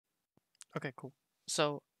Okay, cool.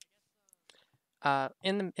 So,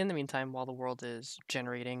 in the meantime, while the world is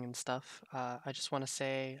generating and stuff, I just want to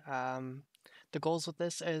say, the goals with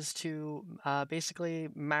this is to basically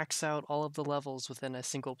max out all of the levels within a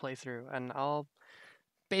single playthrough, and I'll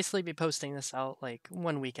basically be posting this out like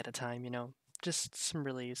 1 week at a time. Just some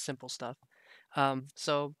really simple stuff.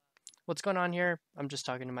 So what's going on here? I'm just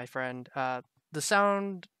talking to my friend. The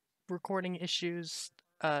sound recording issues.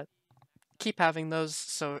 Keep having those,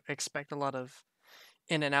 so expect a lot of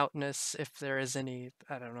in and outness if there is any.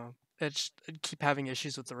 I don't know. It's keep having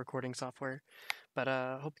issues with the recording software, but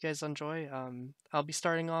hope you guys enjoy. I'll be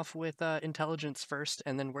starting off with intelligence first,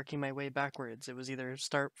 and then working my way backwards. It was either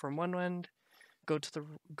start from one end, go to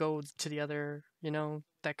the other,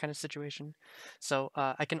 that kind of situation. So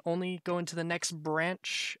I can only go into the next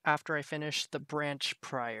branch after I finish the branch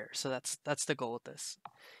prior. So that's the goal with this,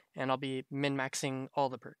 and I'll be min maxing all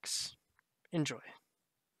the perks. Enjoy.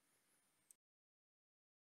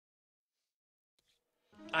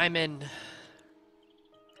 I'm in.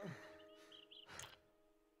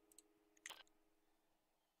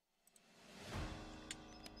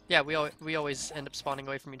 Yeah, we always end up spawning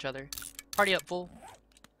away from each other. Party up, fool.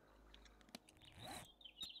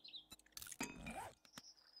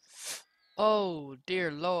 Oh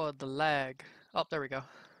dear lord, the lag. Oh, there we go.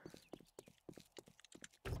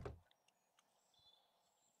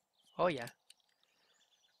 Oh yeah.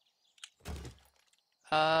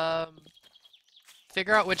 Um,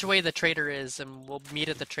 Figure out which way the trader is, and we'll meet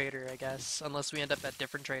at the trader, I guess. Unless we end up at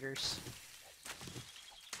different traders.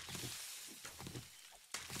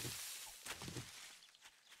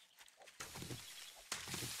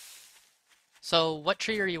 So, what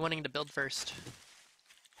tree are you wanting to build first?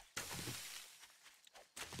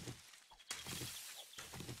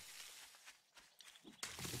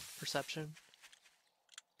 Perception.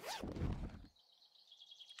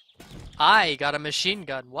 I got a machine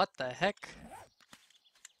gun. What the heck?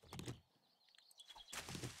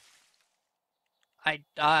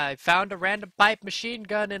 I found a random pipe machine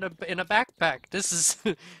gun in a backpack. This is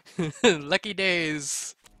lucky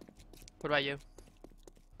days. What about you?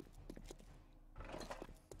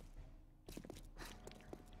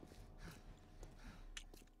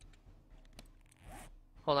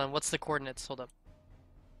 Hold on. What's the coordinates? Hold up.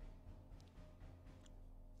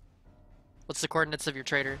 What's the coordinates of your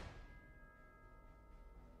trader?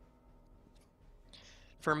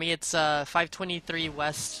 For me, it's 523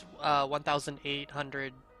 west,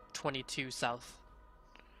 1822 south.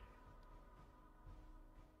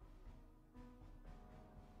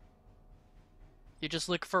 You just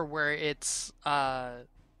look for where it's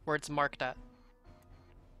marked at.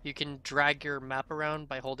 You can drag your map around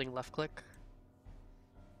by holding left click.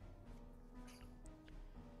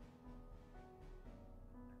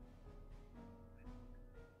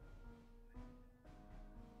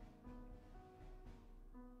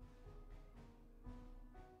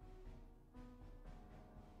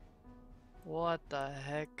 What the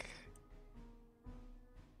heck?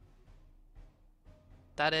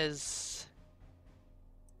 That is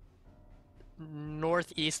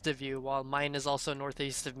northeast of you, while mine is also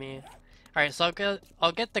northeast of me. Alright, so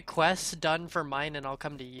I'll get the quest done for mine and I'll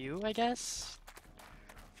come to you, I guess?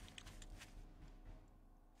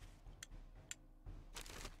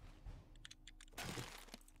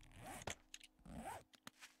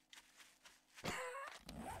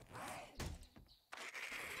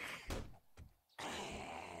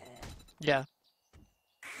 Yeah.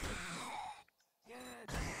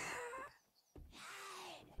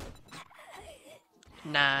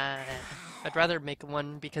 Nah. I'd rather make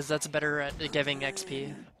one because that's better at giving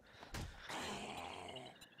XP.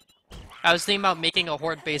 I was thinking about making a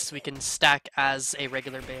horde base we can stack as a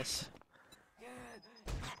regular base.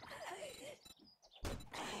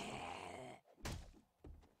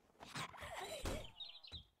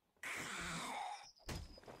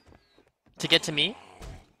 To get to me?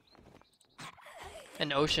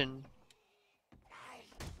 An ocean.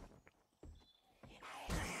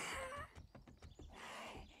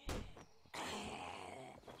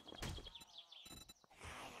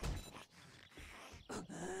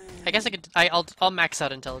 I guess I'll max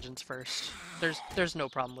out intelligence first. There's no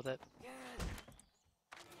problem with it.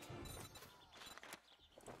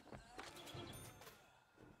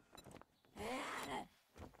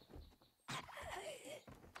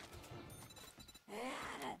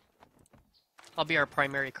 I'll be our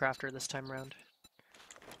primary crafter this time around.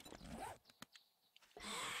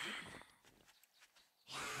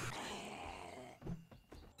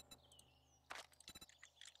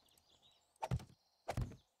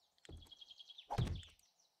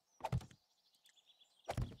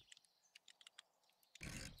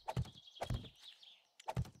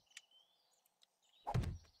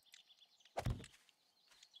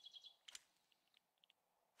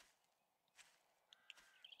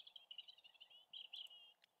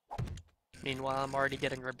 Meanwhile, I'm already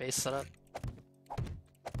getting our base set up.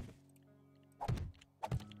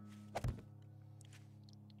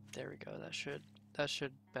 There we go. That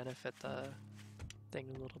should benefit the thing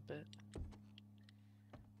a little bit.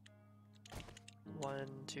 1,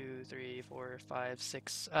 2, 3, 4, 5,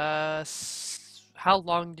 6. How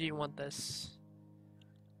long do you want this?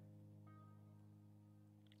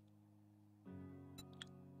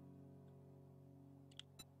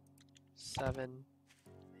 7,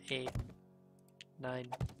 8, 9.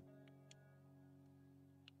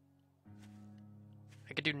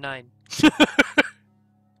 I could do 9.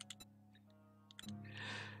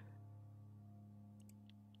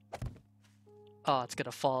 Oh, it's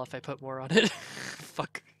gonna fall if I put more on it.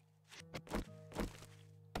 Fuck.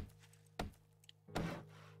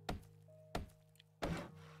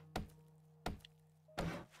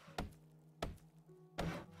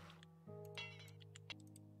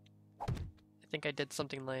 I think I did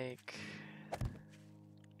something like...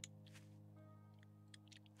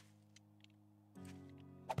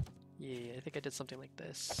 Yeah, I think I did something like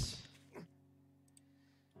this.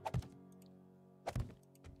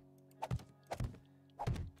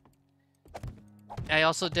 I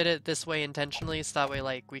also did it this way intentionally, so that way,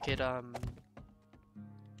 like, we could,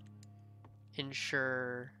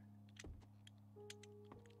 ensure...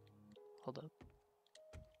 Hold up.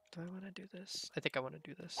 Do I want to do this? I think I want to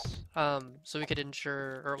do this. So we could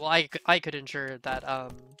ensure, or, well, I could ensure that,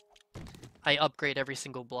 I upgrade every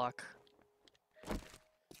single block.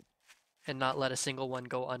 And not let a single one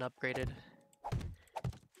go unupgraded.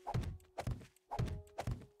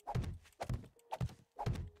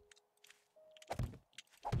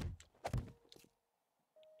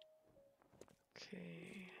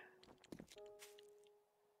 Okay.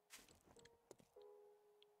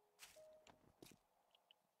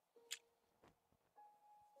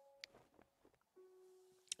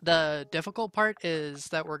 The difficult part is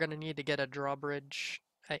that we're gonna need to get a drawbridge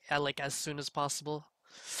like as soon as possible.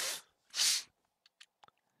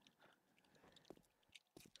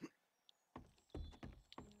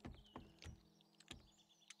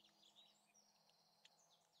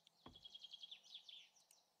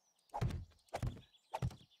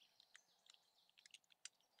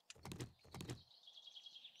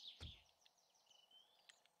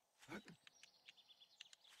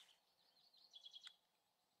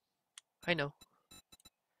 I know.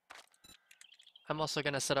 I'm also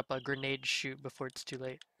gonna set up a grenade chute before it's too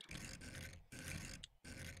late.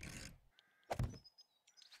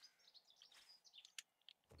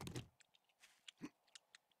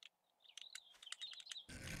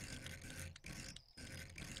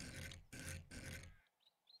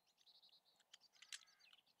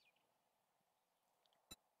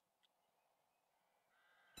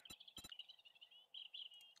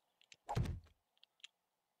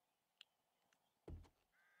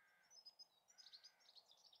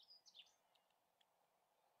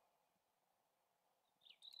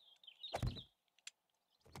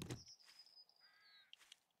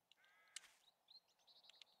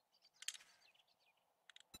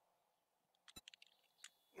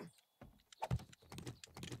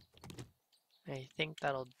 I think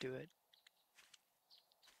that'll do it.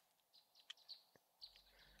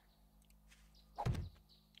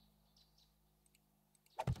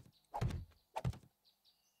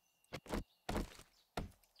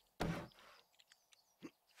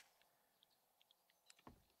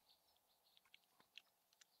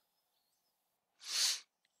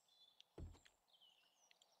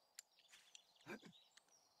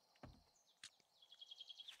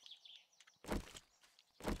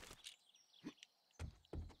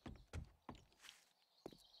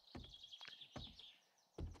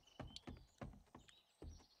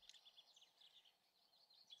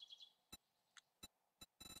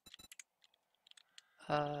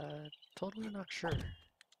 Totally not sure.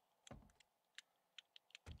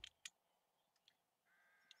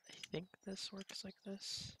 I think this works like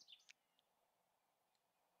this.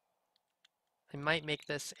 I might make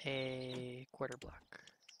this a quarter block.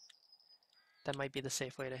 That might be the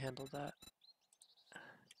safe way to handle that.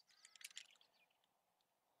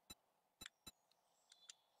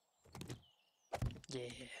 Yeah.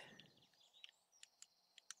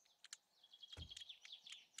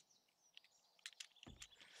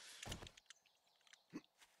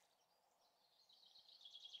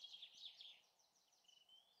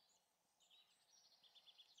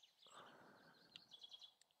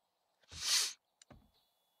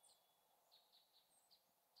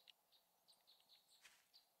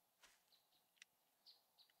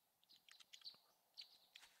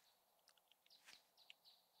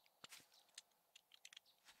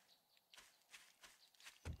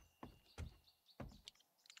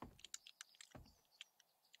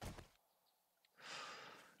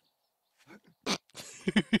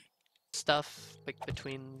 Stuff like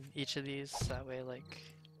between each of these, that way like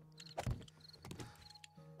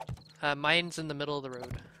mine's in the middle of the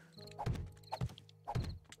road.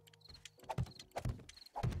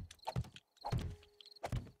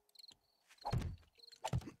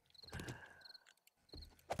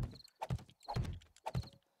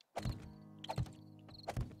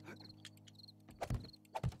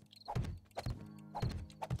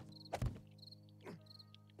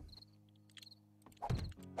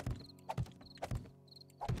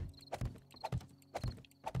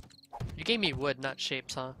 You gave me wood, not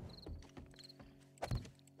shapes, huh?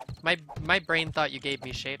 My brain thought you gave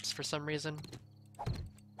me shapes for some reason.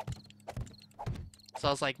 So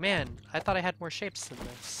I was like, man, I thought I had more shapes than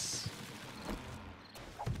this.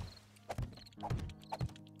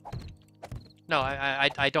 No,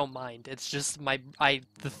 I don't mind. It's just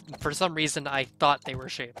for some reason I thought they were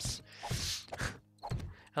shapes.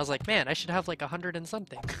 I was like, man, I should have like 100 and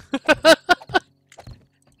something.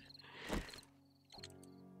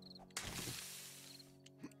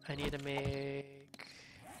 I need to make...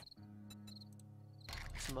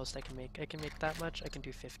 What's the most I can make? I can make that much? I can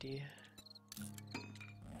do 50.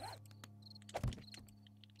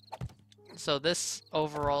 So this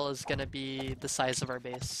overall is gonna be the size of our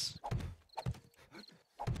base.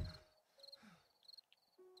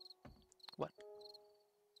 What?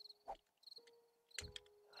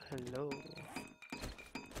 Hello.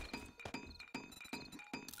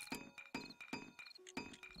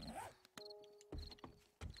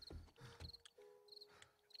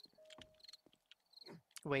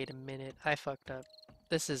 Wait a minute, I fucked up.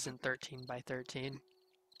 This isn't 13 by 13.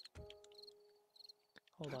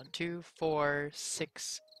 Hold on, 2, 4,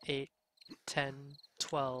 6, 8, 10,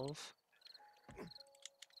 12,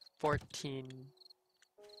 14,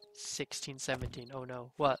 16, 17. Oh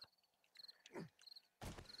no, what? 14,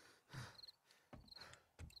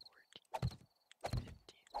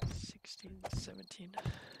 15, 16, 17.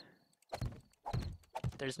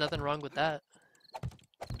 There's nothing wrong with that.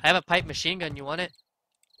 I have a pipe machine gun, you want it?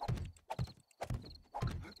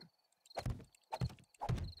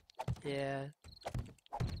 Yeah.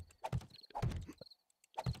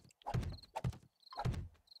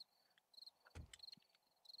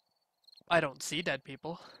 I don't see dead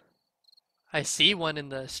people. I see one in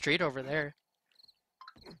the street over there.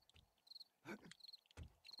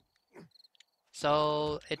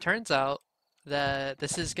 So it turns out that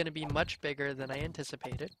this is going to be much bigger than I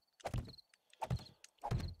anticipated.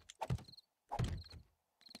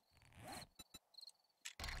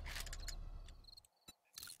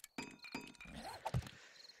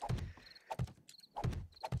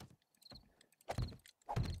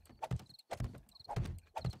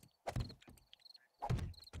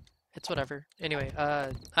 It's whatever. Anyway,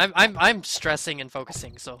 I'm stressing and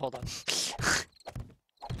focusing, so hold on.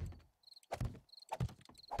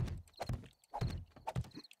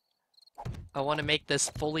 I want to make this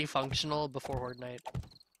fully functional before Horde Night.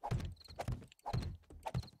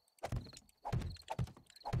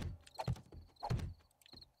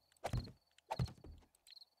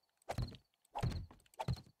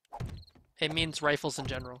 It means rifles in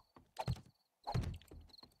general.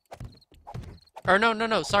 Or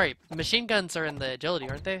no, sorry. Machine guns are in the agility,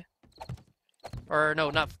 aren't they? Or no,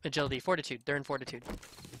 not agility, fortitude. They're in fortitude.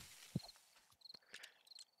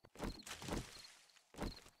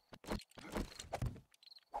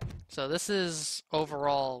 So this is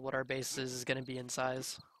overall what our base is going to be in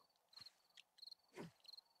size.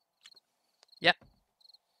 Yep.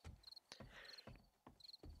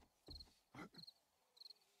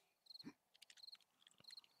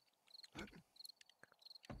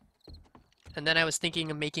 And then I was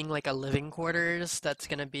thinking of making like a living quarters that's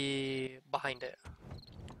going to be behind it.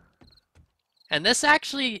 And this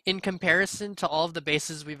actually, in comparison to all of the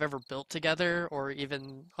bases we've ever built together, or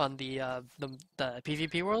even on the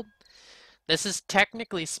PvP world, this is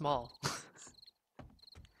technically small.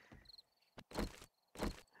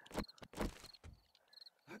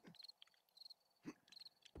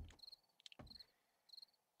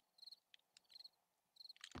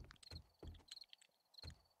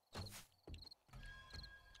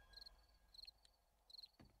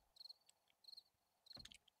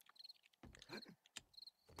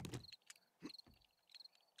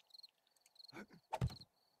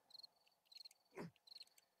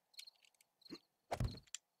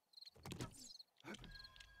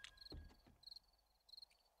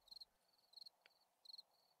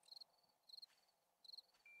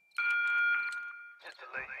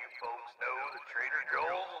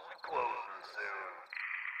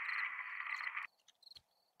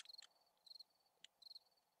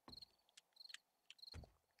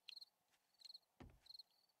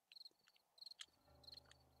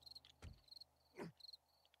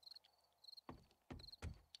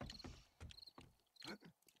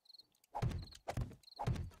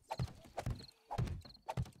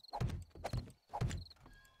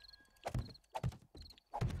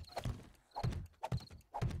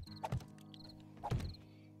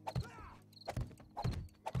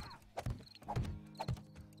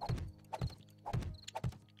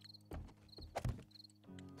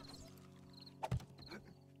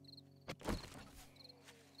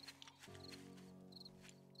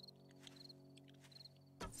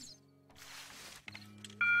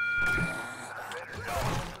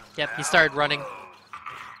 Yep, he started running.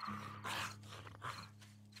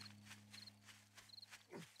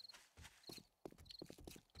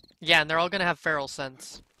 Yeah, and they're all gonna have feral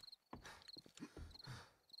sense.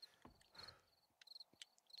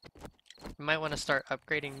 You might want to start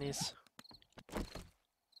upgrading these.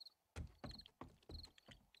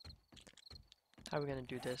 How are we gonna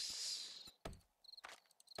do this?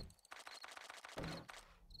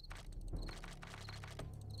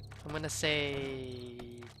 I'm gonna say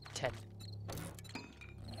 10.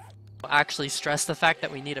 I'll actually stress the fact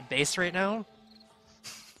that we need a base right now.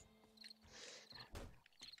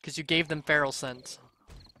 Because you gave them feral sense.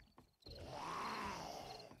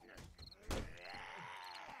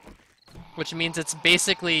 Which means it's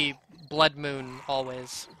basically Blood Moon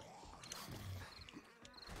always.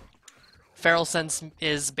 Feral sense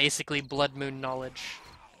is basically Blood Moon knowledge.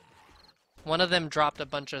 One of them dropped a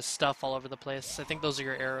bunch of stuff all over the place. I think those are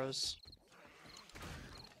your arrows.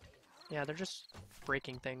 Yeah, they're just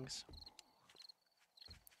breaking things.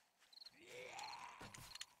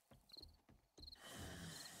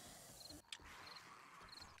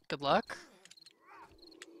 Good luck.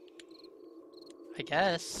 I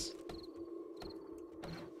guess.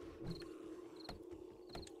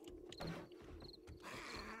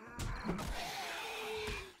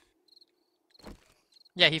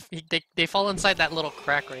 Yeah, they fall inside that little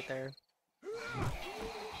crack right there.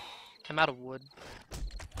 I'm out of wood.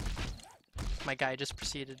 My guy just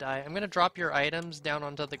proceeded to die. I'm gonna drop your items down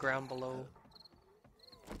onto the ground below.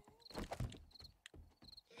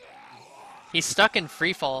 He's stuck in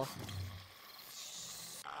free fall.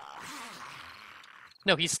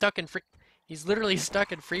 No, he's stuck in free. He's literally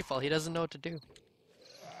stuck in free fall. He doesn't know what to do.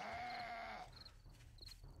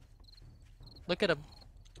 Look at him.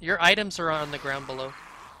 Your items are on the ground below.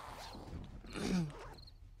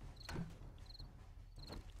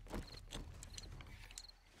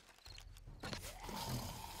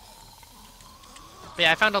 But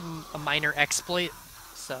yeah, I found a minor exploit,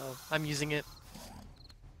 so I'm using it.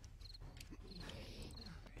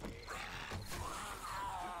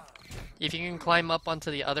 If you can climb up onto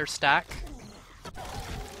the other stack,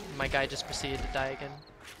 my guy just proceeded to die again.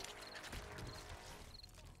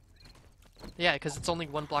 Yeah, because it's only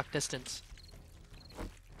 1 block distance.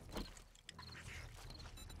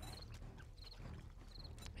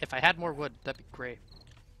 If I had more wood, that'd be great.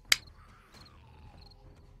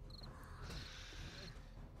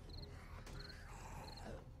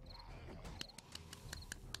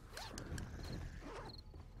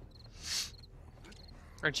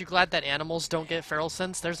 Aren't you glad that animals don't get feral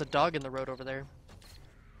sense? There's a dog in the road over there.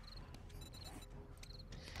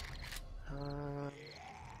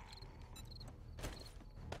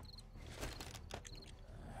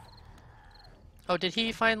 Oh, did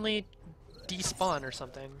he finally despawn or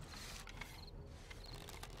something?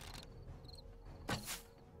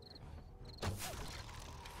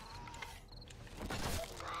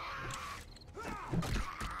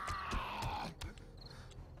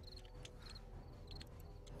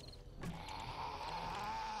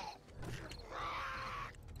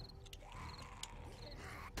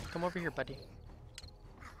 Come over here, buddy.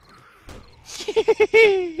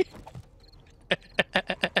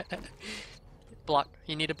 Block.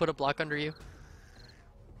 You need to put a block under you.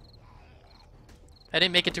 I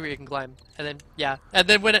didn't make it to where you can climb. And then, yeah. And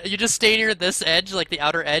then when you just stay near this edge, like the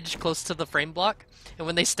outer edge, close to the frame block. And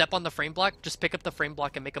when they step on the frame block, just pick up the frame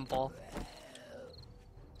block and make them fall.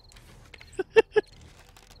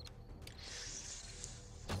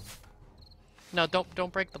 No,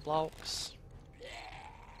 don't break the blocks.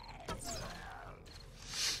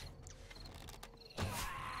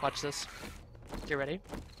 Watch this. You ready?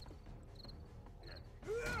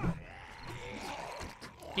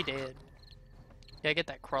 He did. Yeah, get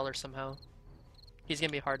that crawler somehow. He's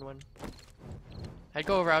gonna be a hard one. I'd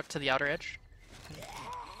go over out to the outer edge.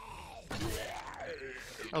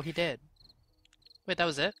 Oh, he did. Wait, that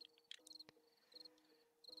was it?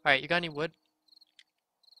 Alright, you got any wood?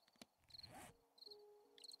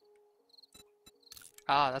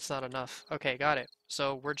 Ah, that's not enough. Okay, got it.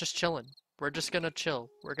 So we're just chilling. We're just gonna chill.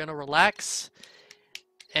 We're gonna relax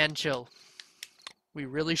and chill. We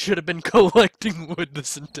really should have been collecting wood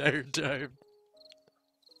this entire time.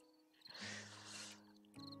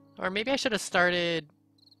 Or maybe I should have started...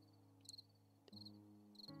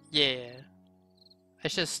 Yeah. I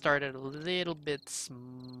should have started a little bit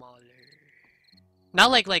smaller. Not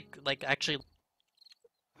like actually...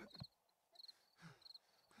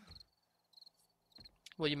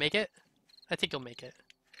 Will you make it? I think you'll make it.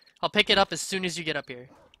 I'll pick it up as soon as you get up here.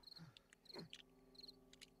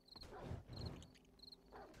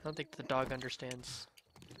 I don't think the dog understands.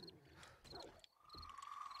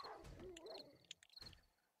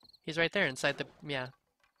 He's right there inside the... yeah.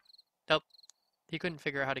 Nope. He couldn't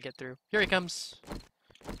figure out how to get through. Here he comes.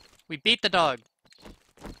 We beat the dog.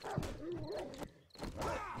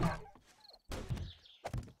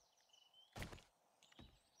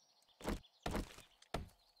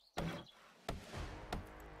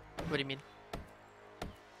 What do you mean?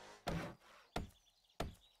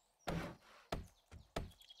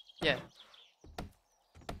 Yeah.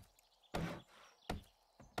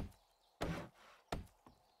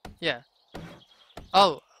 Yeah.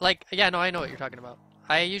 Oh, like, yeah, no, I know what you're talking about.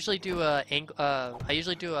 I usually do what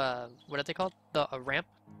are they called? A ramp?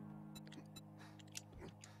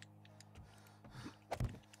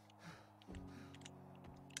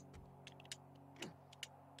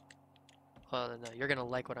 Well, no, you're gonna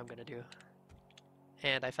like what I'm gonna do.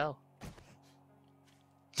 And I fell.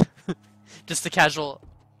 Just a casual...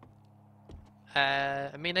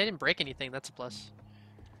 I mean, I didn't break anything, that's a plus.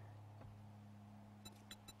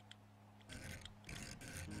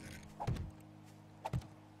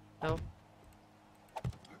 No.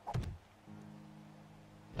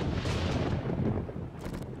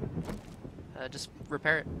 Just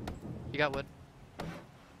repair it. You got wood.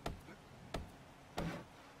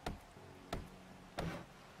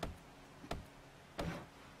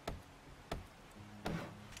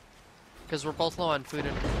 Because we're both low on food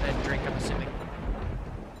and drink, I'm assuming.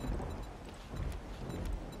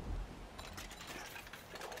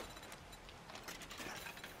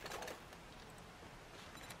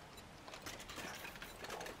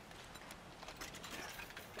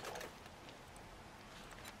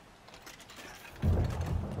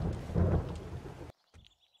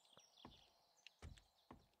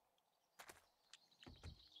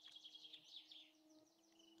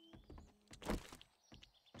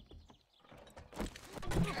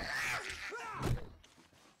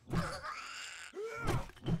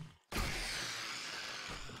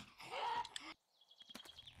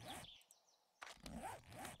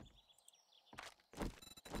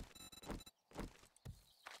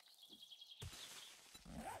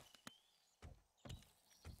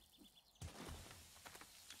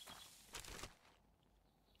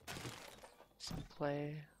 Some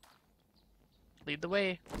play. Lead the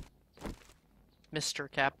way, Mr.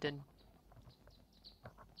 Captain.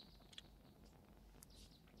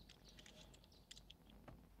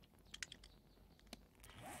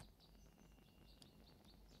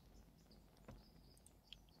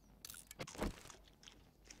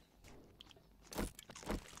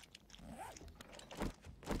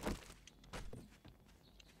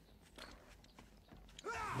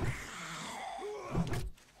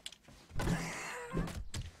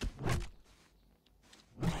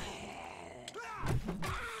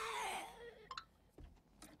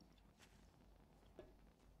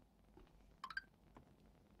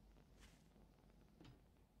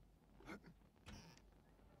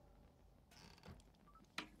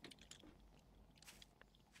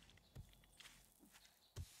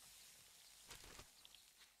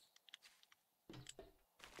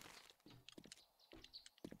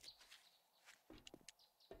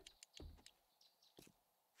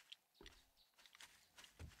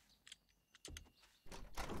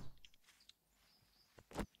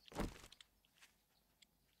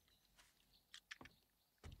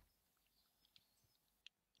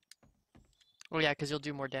 Oh yeah, because you'll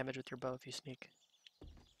do more damage with your bow if you sneak.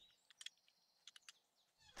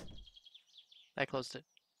 I closed it.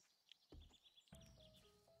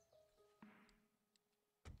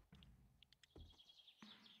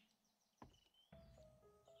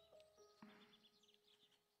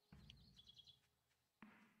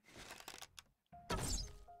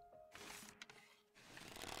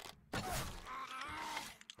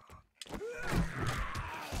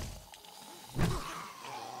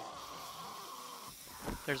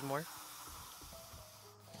 There's more.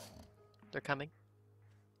 They're coming.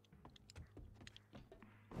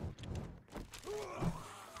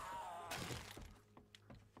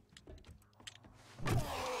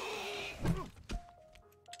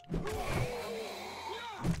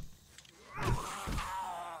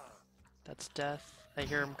 That's death. I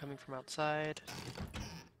hear them coming from outside.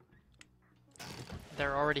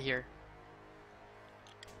 They're already here.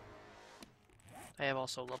 I have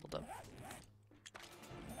also leveled up.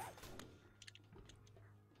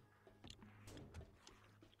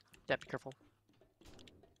 Yeah, be careful.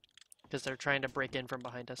 Because they're trying to break in from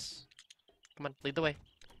behind us. Come on, lead the way.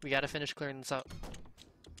 We gotta finish clearing this out.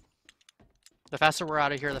 The faster we're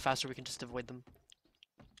out of here, the faster we can just avoid them.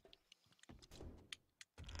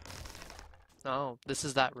 Oh, this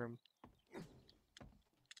is that room.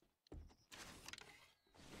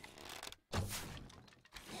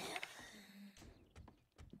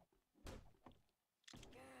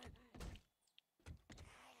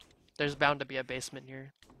 There's bound to be a basement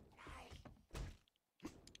here.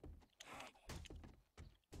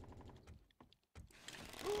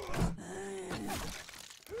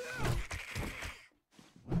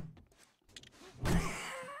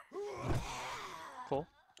 Cool.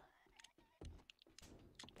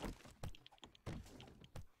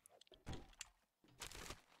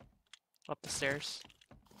 Up the stairs.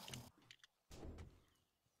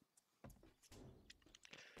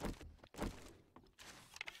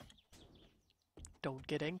 Don't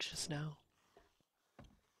get anxious now.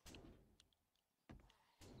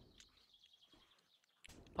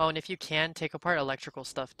 Oh, and if you can, take apart electrical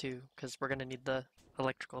stuff too, because we're gonna need the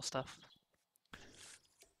electrical stuff.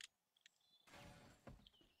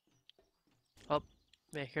 Oh,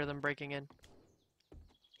 I hear them breaking in.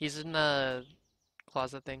 He's in the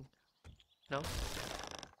closet thing. No?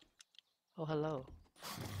 Oh, hello.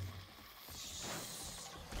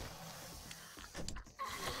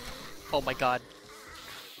 Oh my god.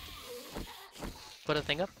 Put a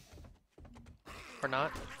thing up? Or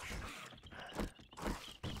not?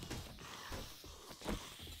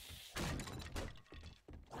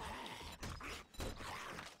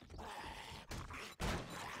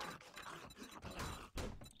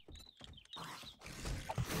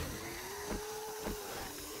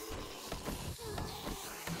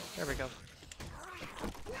 There we go.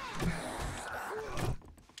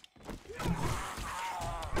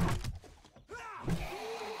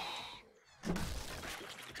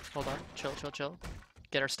 Hold on. Chill, chill, chill.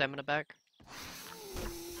 Get our stamina back.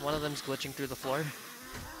 One of them's glitching through the floor.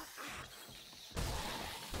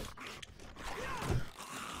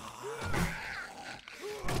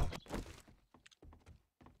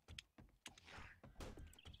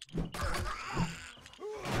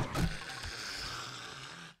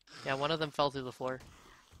 Yeah, one of them fell through the floor.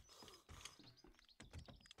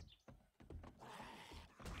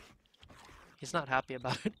 He's not happy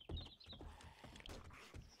about it.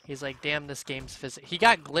 He's like, damn, this game's He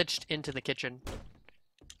got glitched into the kitchen.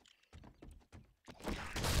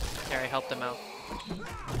 There, I helped him out.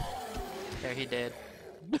 There, he did.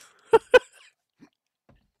 What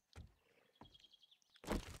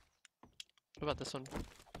about this one?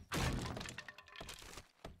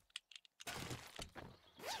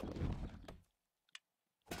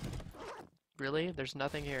 Really? There's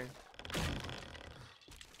nothing here.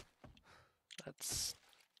 That's...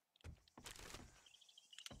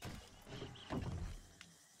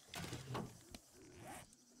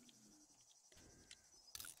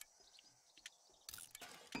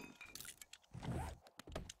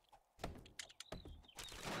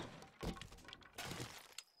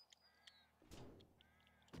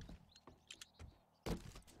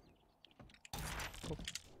 Cool.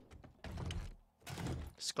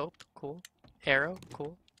 Scope, cool. Arrow,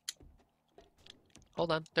 cool.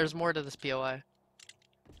 Hold on, there's more to this POI.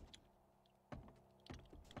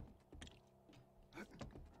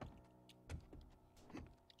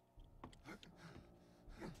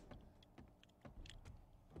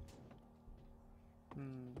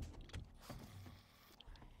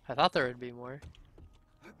 I thought there would be more.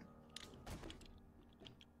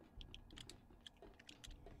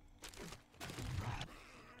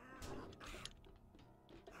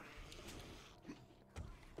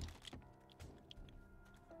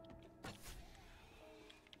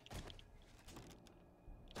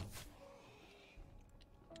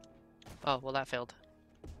 Oh, well that failed.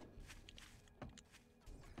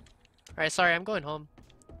 Alright, sorry, I'm going home.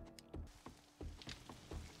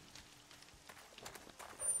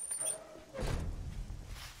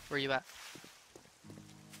 Where you at?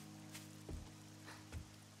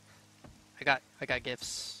 I got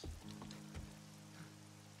gifts.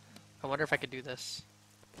 I wonder if I could do this.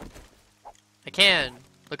 I can!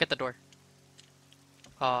 Look at the door.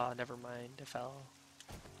 Aw, never mind, it fell.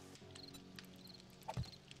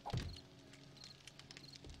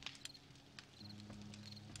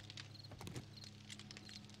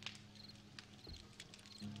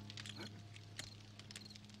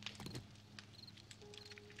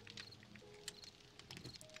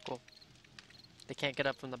 Cool. They can't get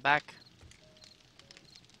up from the back.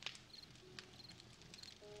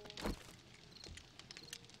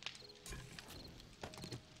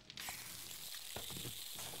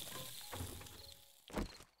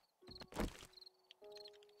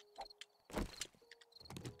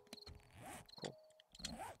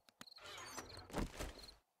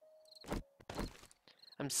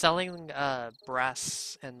 I'm selling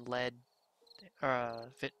brass and lead,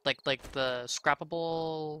 like the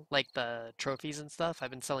scrappable, like the trophies and stuff.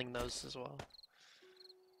 I've been selling those as well.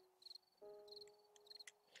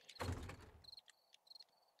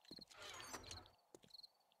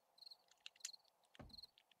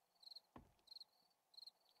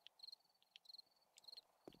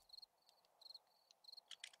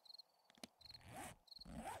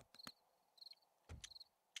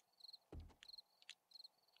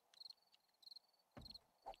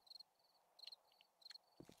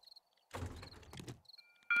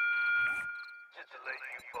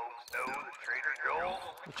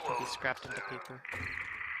 which can be scrapped into paper.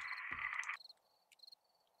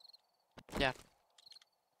 Yeah.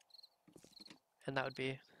 And that would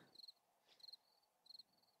be...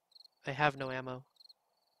 I have no ammo.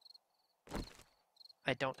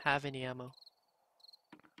 I don't have any ammo.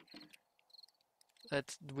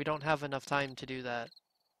 We don't have enough time to do that.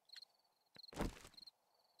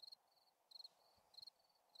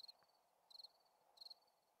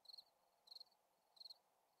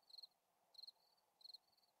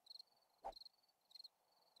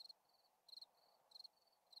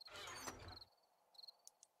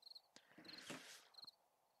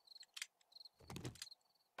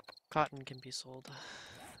 Cotton can be sold,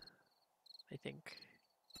 I think.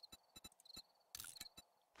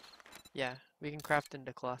 Yeah, we can craft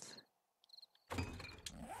into cloth.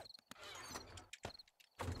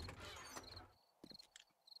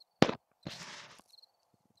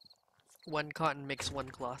 One cotton makes one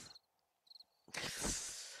cloth.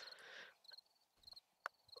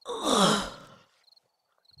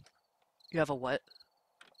 You have a what?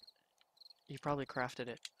 You probably crafted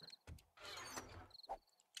it.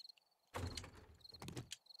 I'm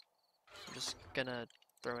just gonna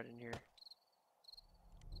throw it in here.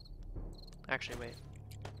 Actually, wait.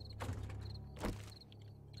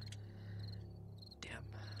 Damn.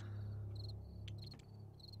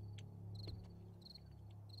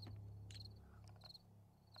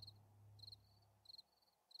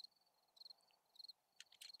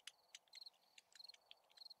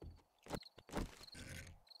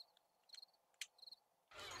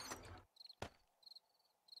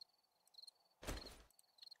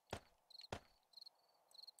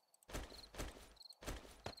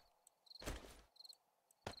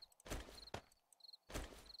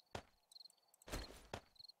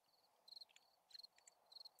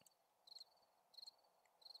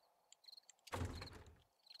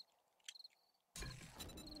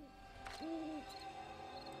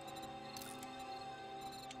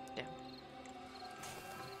 Damn.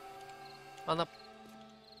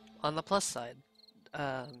 On the plus side,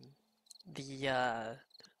 the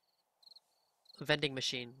vending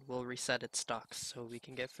machine will reset its stocks, so we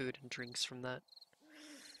can get food and drinks from that.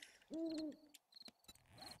 -3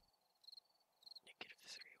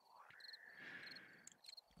 water.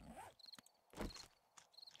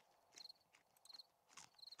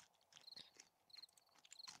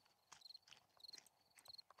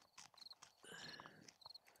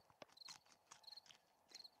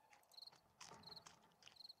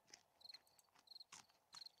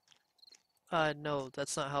 No,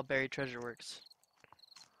 that's not how buried treasure works.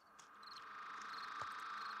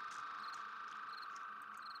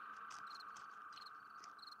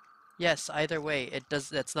 Yes, either way,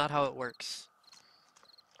 that's not how it works.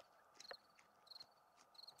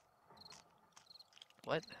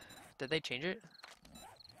 What? Did they change it?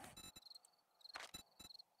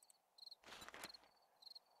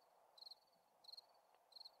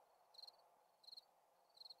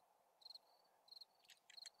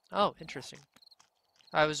 Oh, interesting.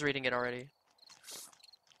 I was reading it already.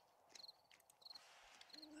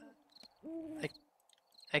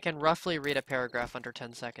 I can roughly read a paragraph under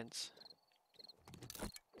 10 seconds.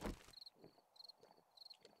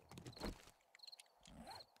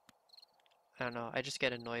 I don't know, I just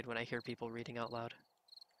get annoyed when I hear people reading out loud.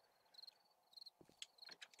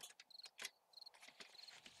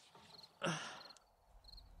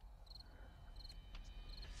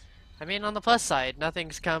 I mean, on the plus side,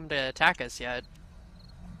 nothing's come to attack us yet.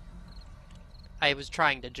 I was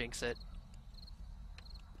trying to jinx it.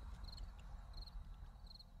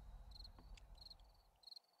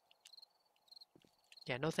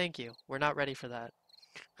 Yeah, no thank you. We're not ready for that.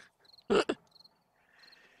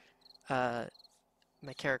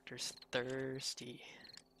 My character's thirsty.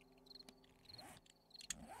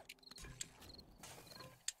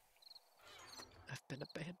 I've been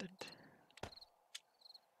abandoned.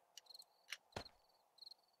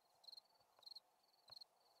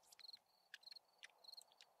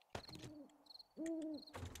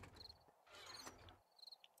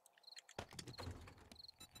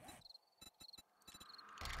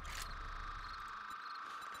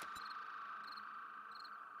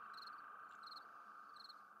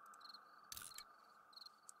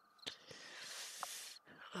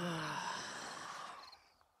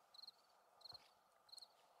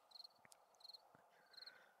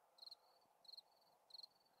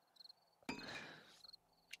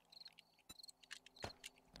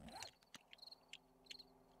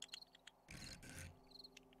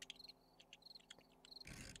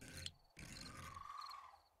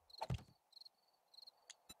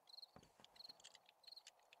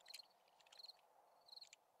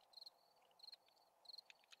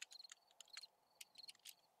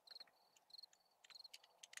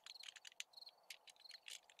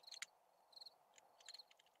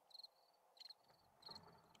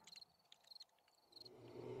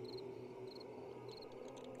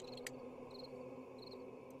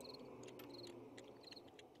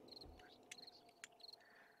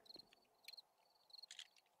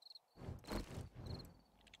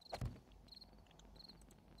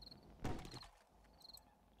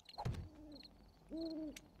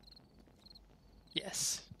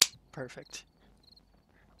 Yes. Perfect.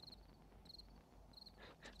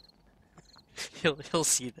 He'll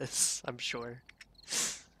see this, I'm sure.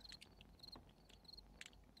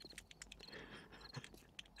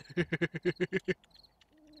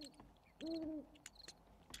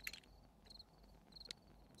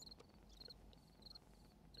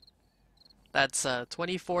 That's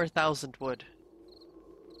 24,000 wood.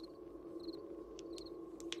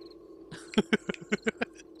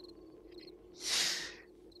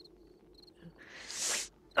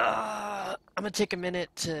 I'm gonna take a minute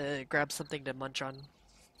to grab something to munch on.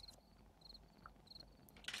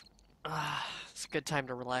 It's a good time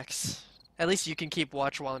to relax. At least you can keep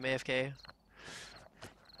watch while I'm AFK.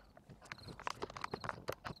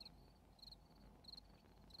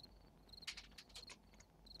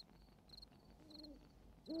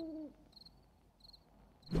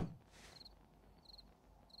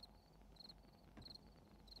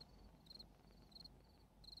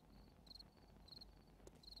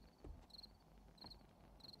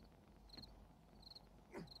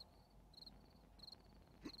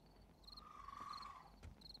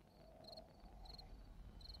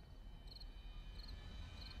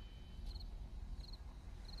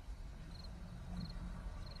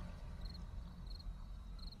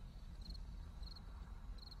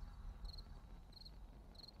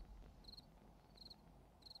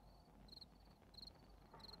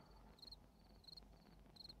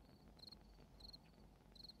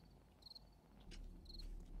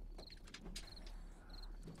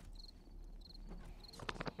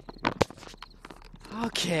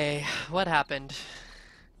 Okay, what happened?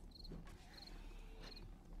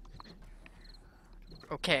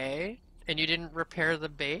 Okay, and you didn't repair the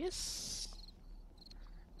base?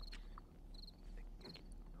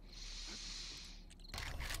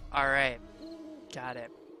 Alright, got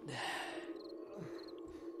it.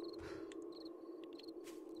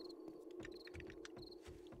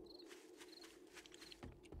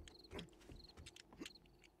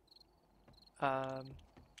 Um...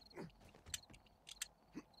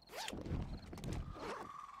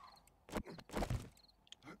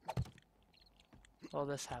 Well,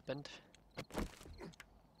 this happened.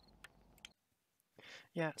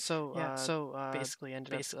 Basically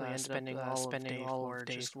ended up spending all of day four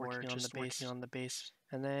just working on the base,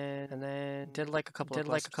 and then did like a couple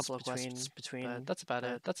of quests between, but that's about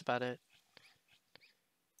it.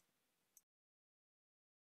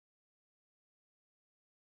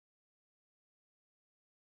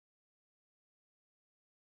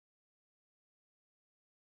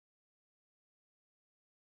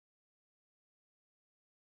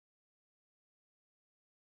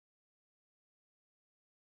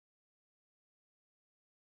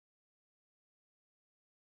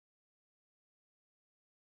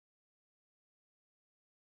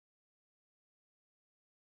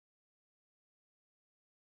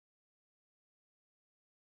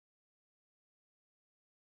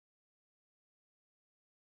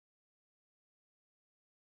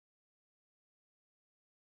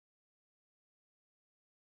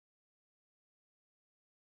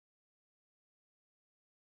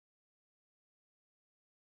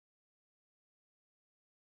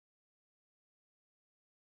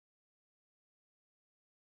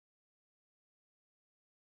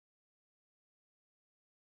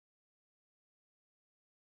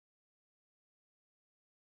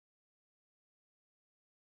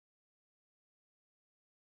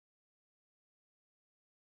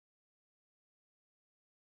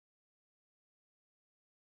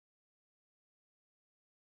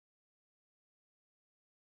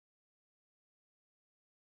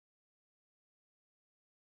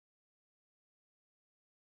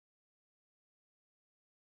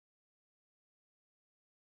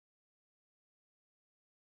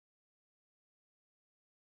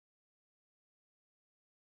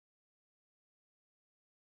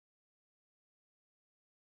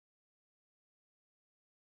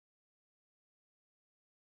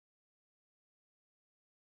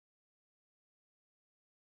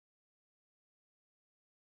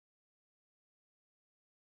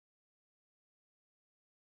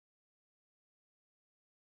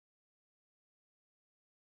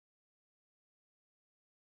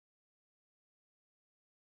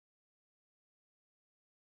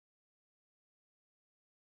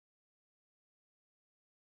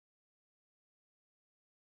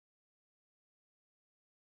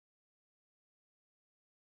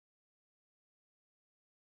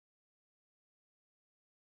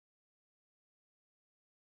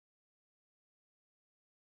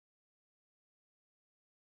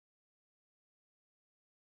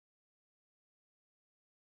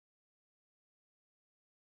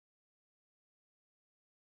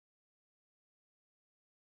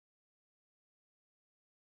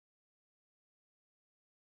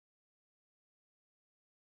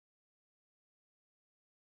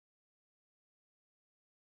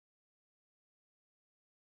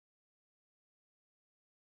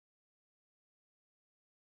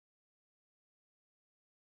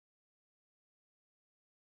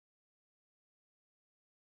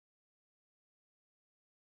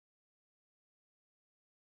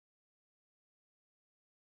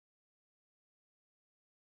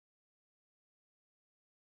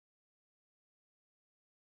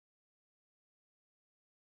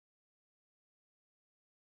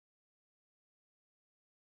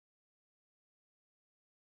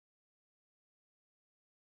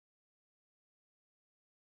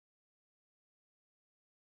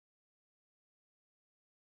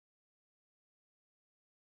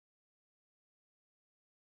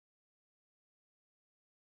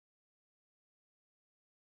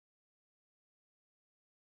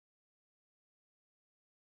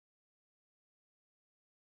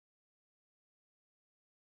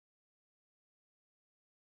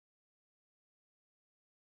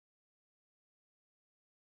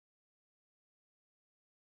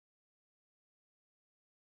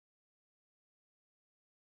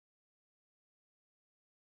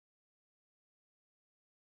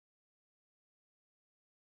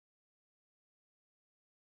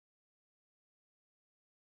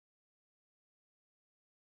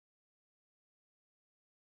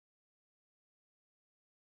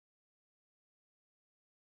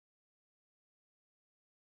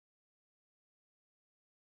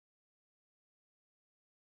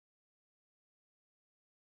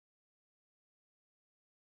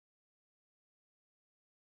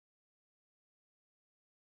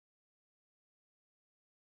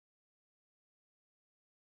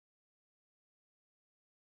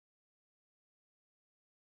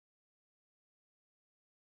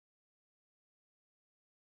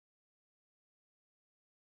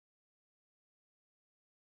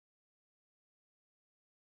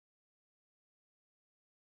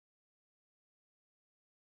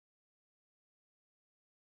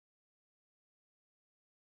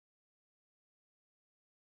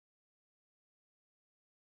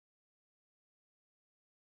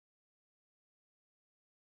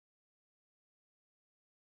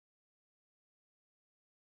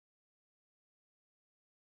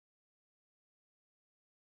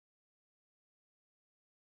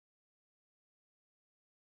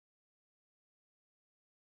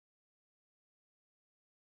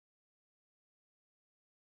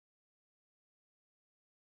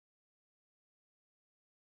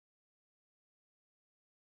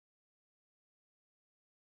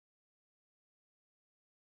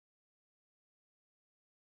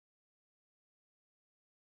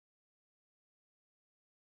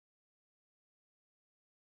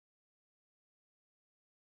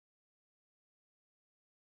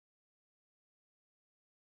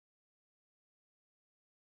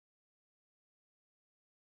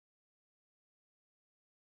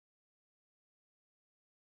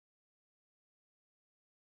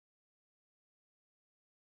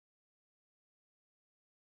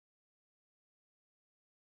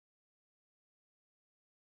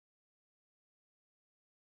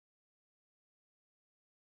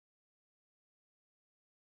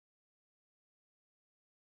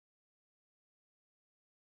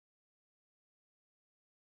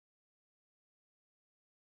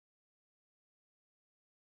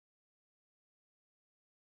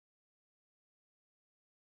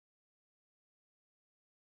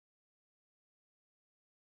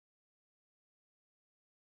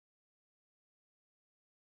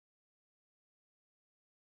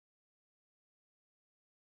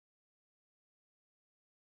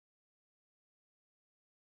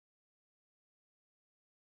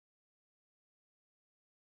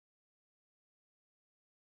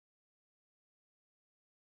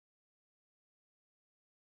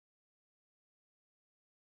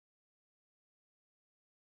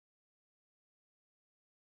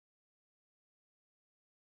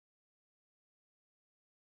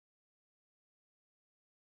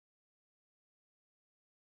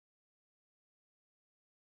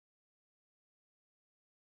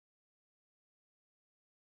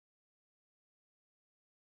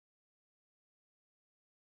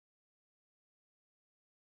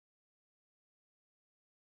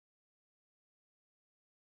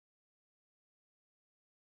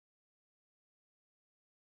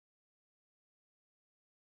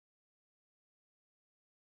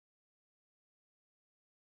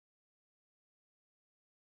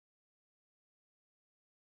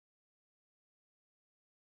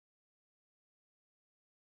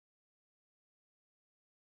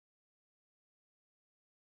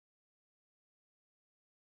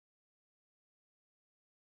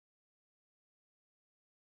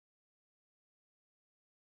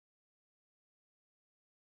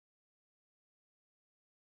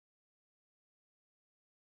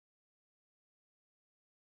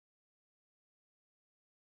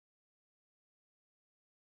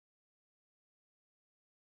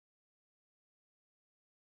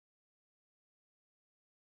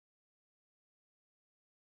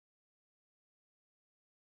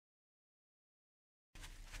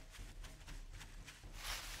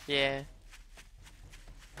 Yeah.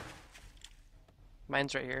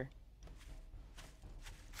 Mine's right here.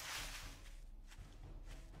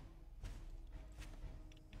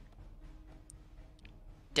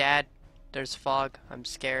 Dad, there's fog. I'm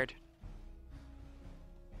scared.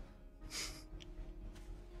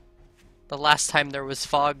 The last time there was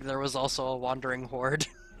fog, there was also a wandering horde.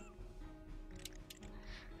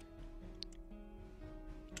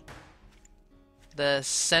 The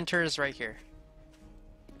center is right here.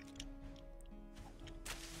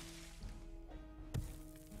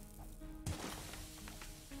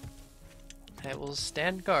 I will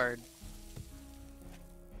stand guard.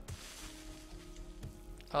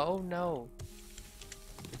 Oh no.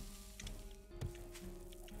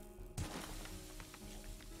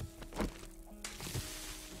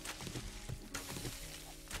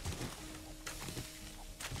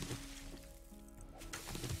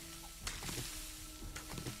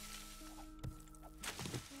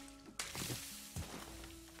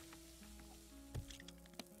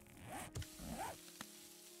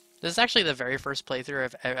 This is actually the very first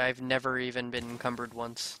playthrough I've never even been encumbered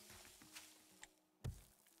once.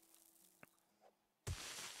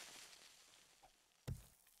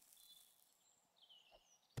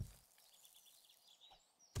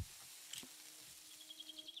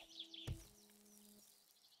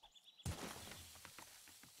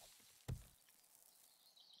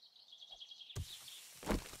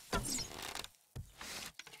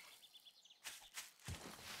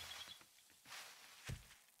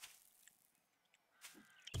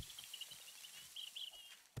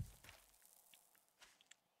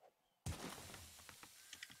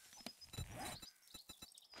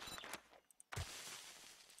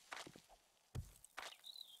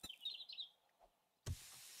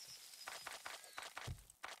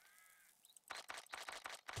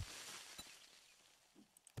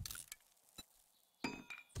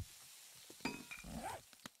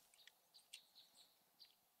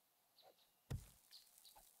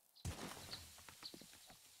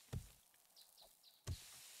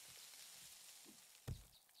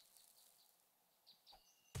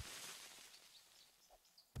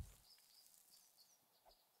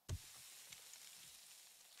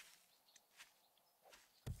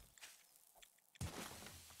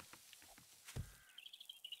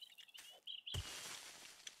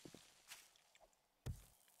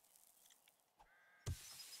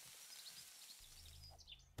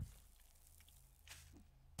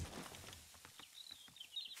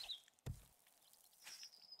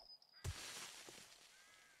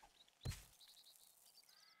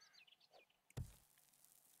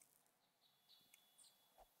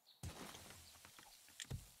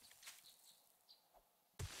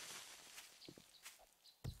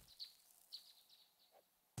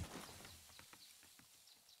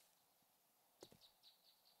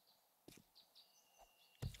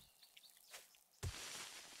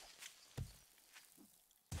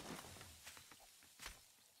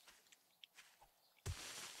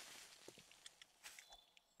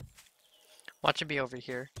 Watch it be over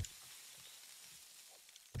here.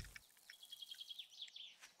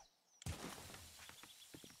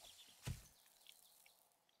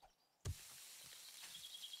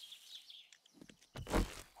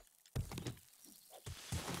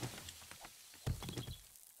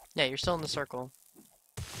 Yeah, you're still in the circle.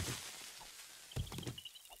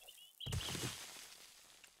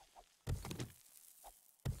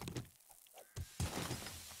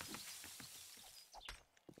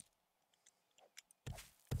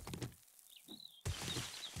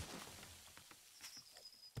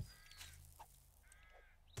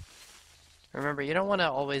 Remember, you don't want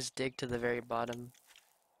to always dig to the very bottom.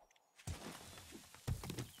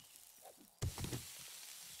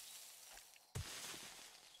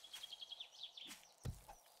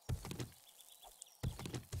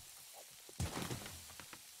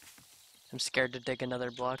 I'm scared to dig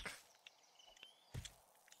another block.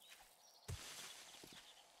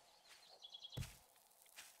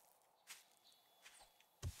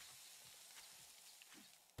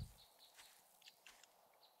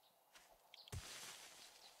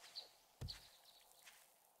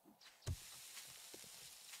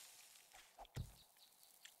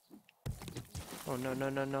 Oh no, no,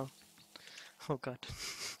 no, no. Oh god.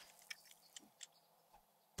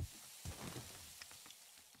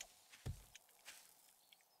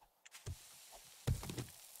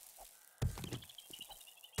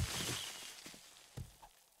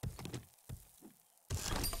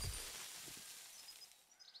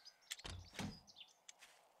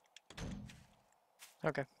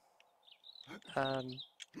 Okay. Let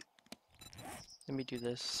me do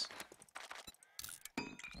this.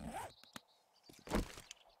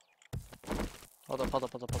 Hold up, hold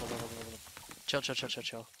up, hold up, hold up, hold up, hold up. Chill, chill, chill, chill,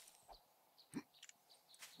 chill.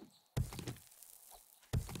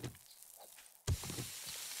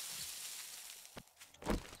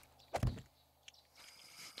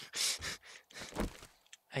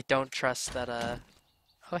 I don't trust that,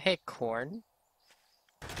 Oh, hey, corn.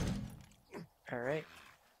 Alright.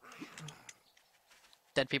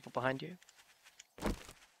 Dead people behind you.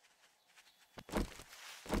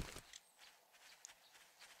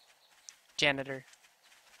 Janitor.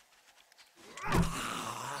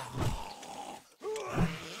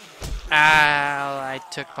 Ah, I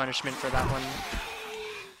took punishment for that one.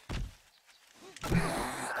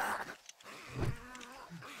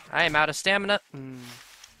 I am out of stamina.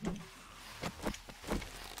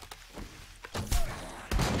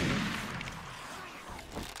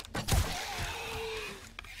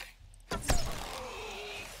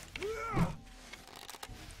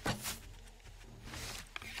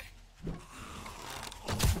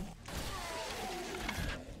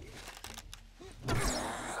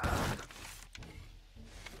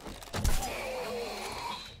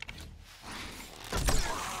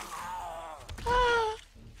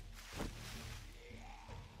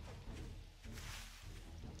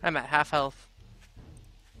 I'm at half health.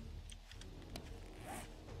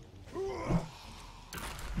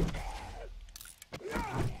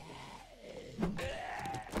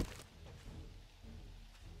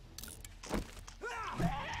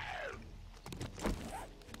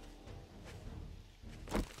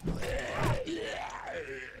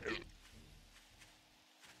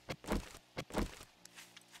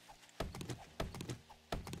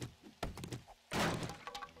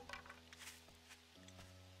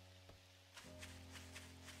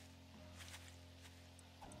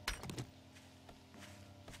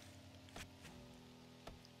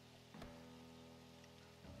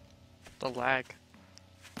 The lag.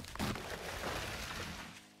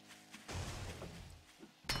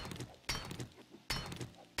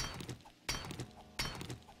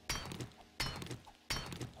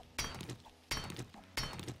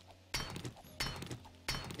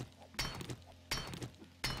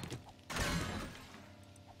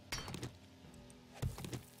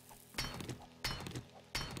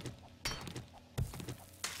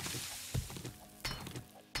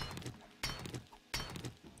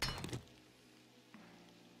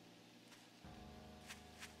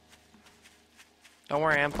 Don't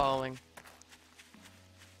worry, I'm following.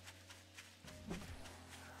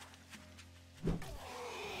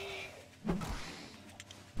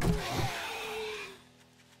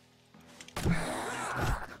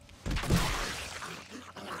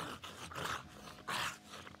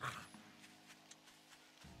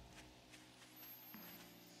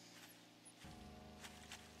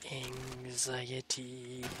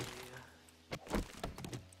 Anxiety.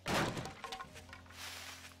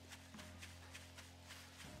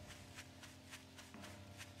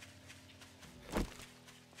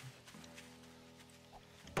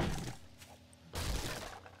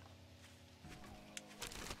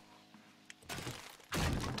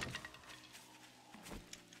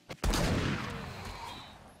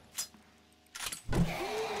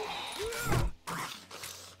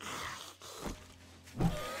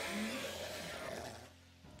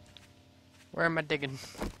 Where am I digging?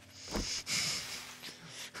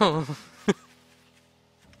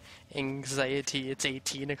 Anxiety, it's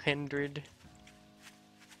 1800.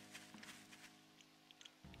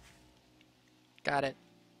 Got it.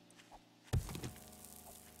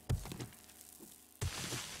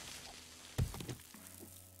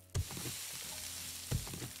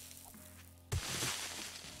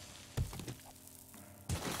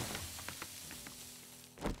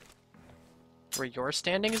 Where you're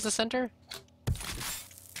standing is the center?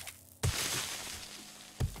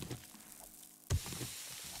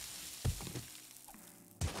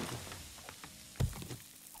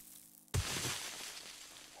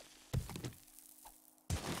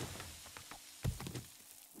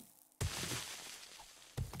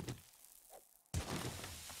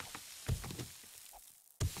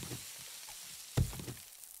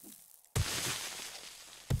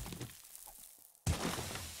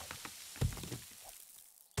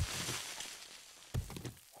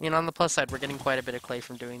 I mean, on the plus side, we're getting quite a bit of clay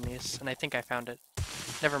from doing these, and I think I found it.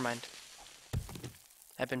 Never mind.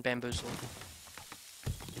 I've been bamboozled.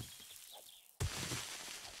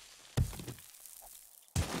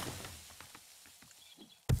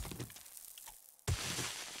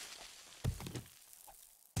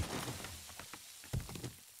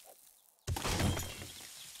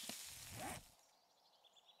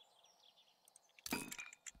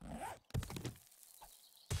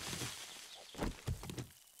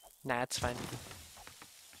 Nah, it's fine.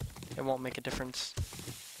 It won't make a difference.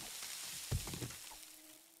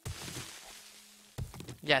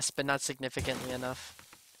 Yes, but not significantly enough.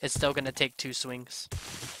 It's still gonna take 2 swings.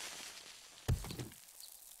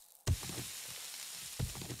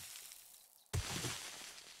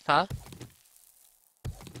 Huh?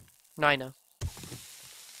 No, I know.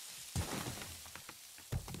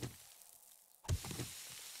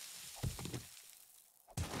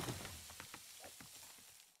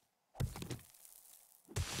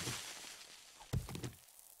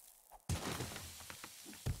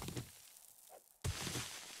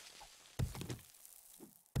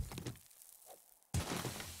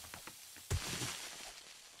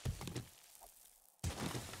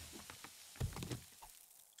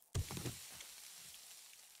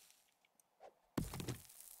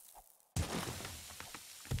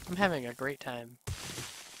 I'm having a great time.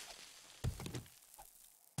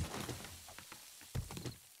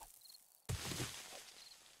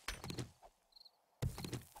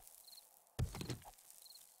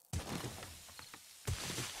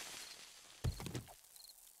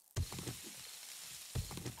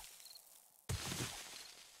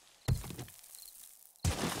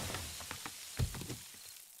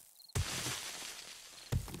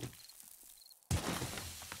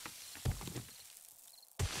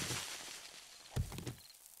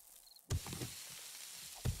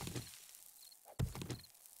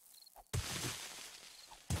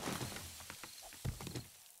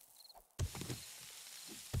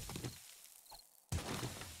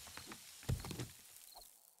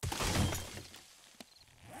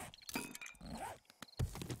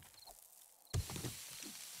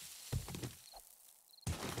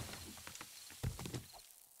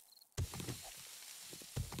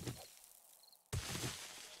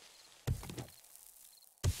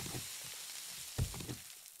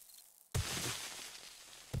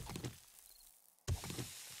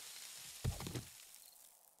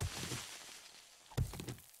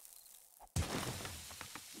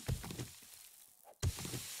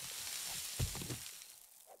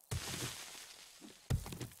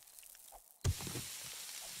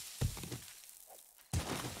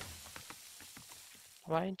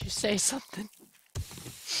 Why didn't you say something?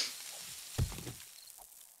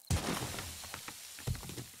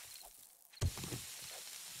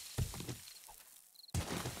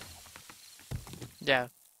 Yeah.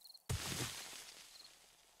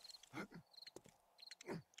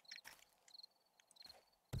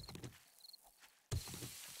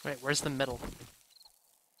 Wait, where's the middle?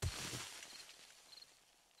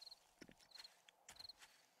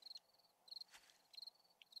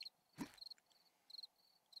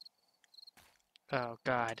 Oh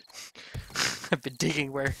god. I've been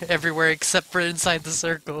digging everywhere except for inside the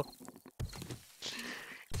circle.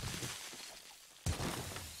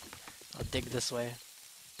 I'll dig this way.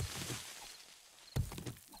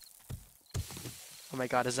 Oh my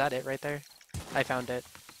god, is that it right there? I found it.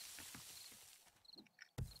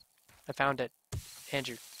 I found it.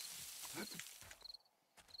 Andrew.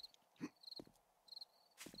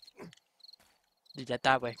 You get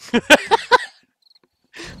that way.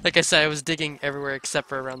 Like I said, I was digging everywhere except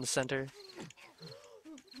for around the center.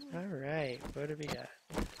 Alright, what do we got?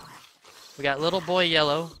 We got little boy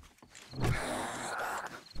yellow.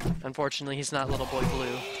 Unfortunately, he's not little boy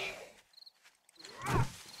blue.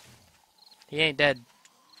 He ain't dead.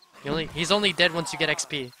 He's only dead once you get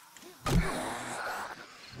XP.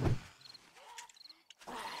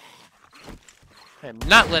 I'm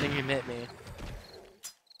not letting him hit me.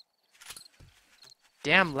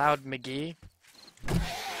 Damn loud McGee.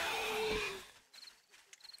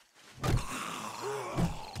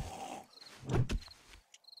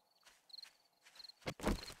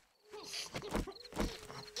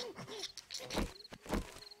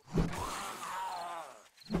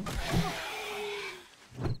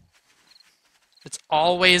 It's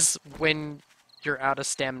always when you're out of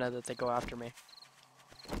stamina that they go after me.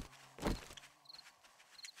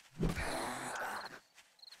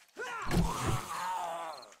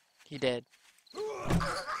 He did.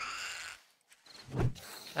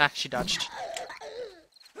 Ah, she dodged.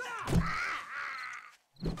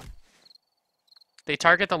 They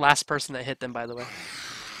target the last person that hit them, by the way.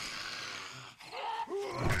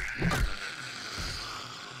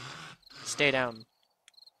 Stay down.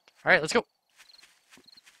 Alright, let's go.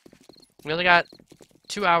 We only got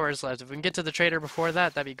 2 hours left. If we can get to the trader before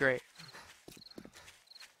that, that'd be great.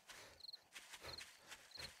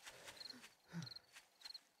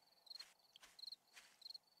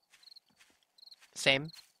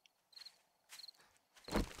 Same.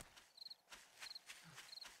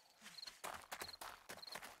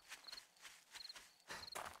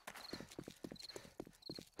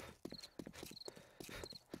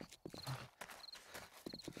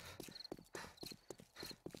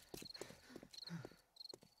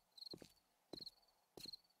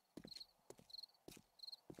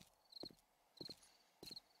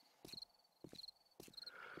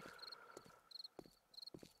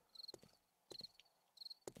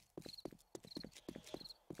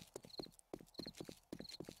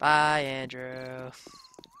 Bye, Andrew.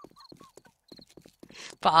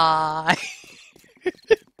 Bye.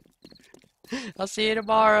 I'll see you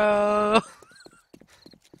tomorrow.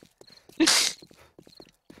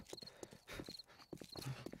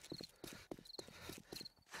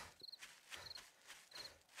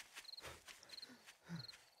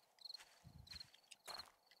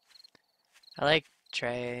 I like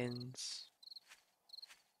trains.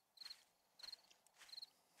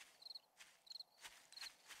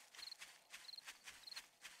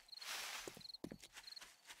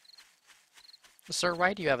 Sir,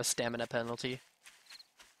 why do you have a stamina penalty?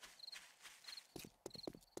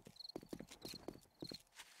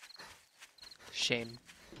 Shame.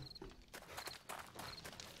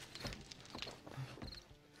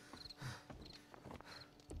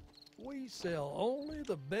 We sell only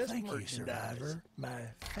the best Thank you, merchandise. survivor. My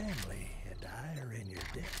family and I are in your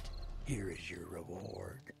debt. Here is your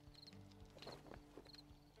reward.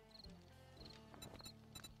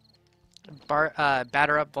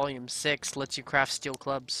 Batter Up Volume 6 lets you craft steel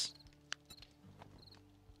clubs.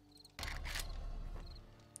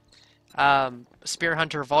 Spear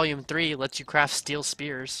Hunter Volume 3 lets you craft steel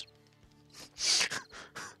spears.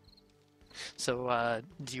 So,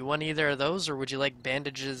 do you want either of those, or would you like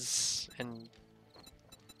bandages and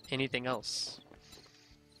anything else?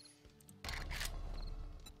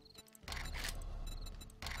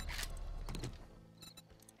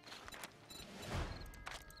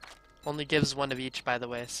 Only gives one of each, by the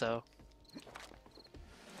way, so...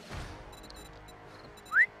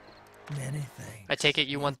 Many thanks. I take it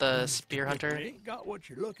you want the Spear Hunter? If you ain't got what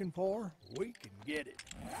you're looking for, we can get it.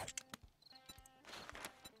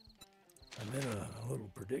 I'm in a little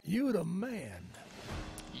predicament. You the man.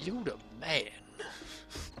 You the man.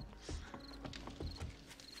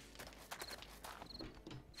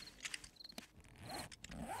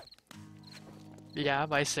 Yeah,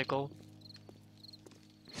 bicycle.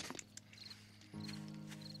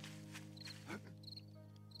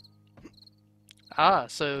 Ah,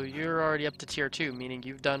 so you're already up to tier 2, meaning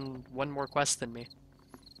you've done one more quest than me.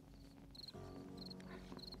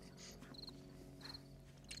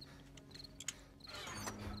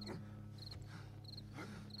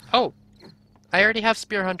 Oh! I already have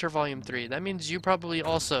Spear Hunter Volume 3. That means you probably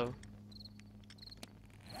also...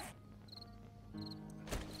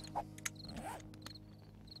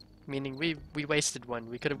 Meaning we wasted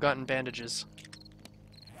one. We could have gotten bandages.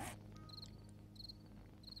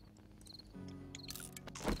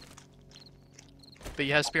 But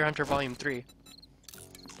you have Spear Hunter Volume 3.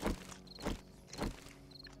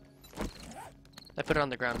 I put it on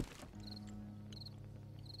the ground.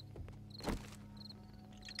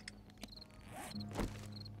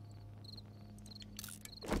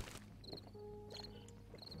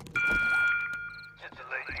 Just to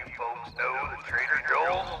let you folks know that Trader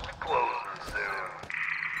Joel's will be closing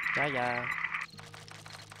soon. Yeah.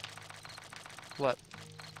 What?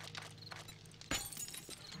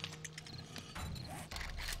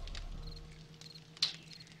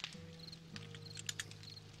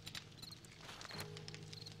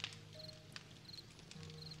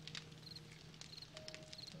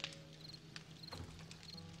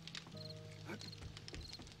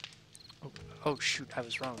 Oh shoot, I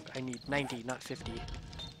was wrong. I need 90, not 50.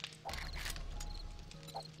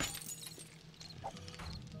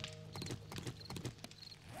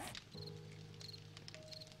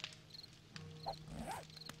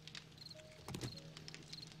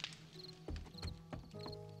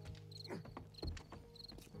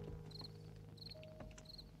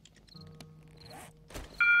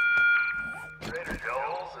 Trader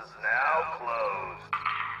Joel's is now closed.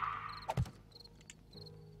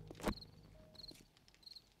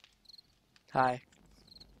 Hi.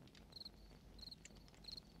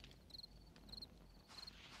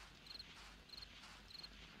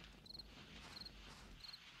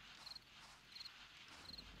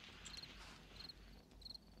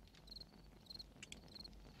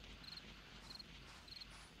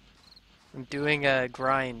 I'm doing a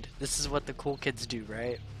grind. This is what the cool kids do,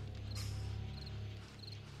 right?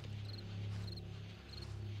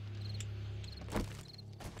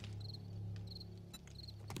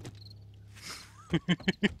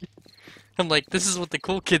 I'm like, this is what the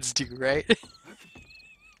cool kids do, right?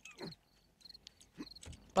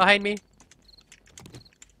 Behind me.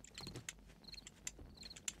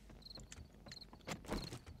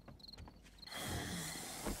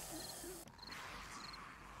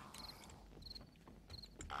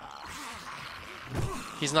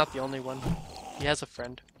 He's not the only one. He has a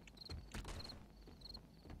friend.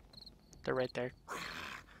 They're right there.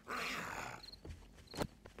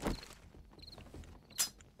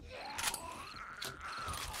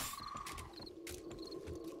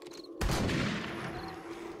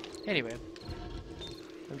 Anyway,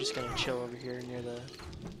 I'm just gonna chill over here near the...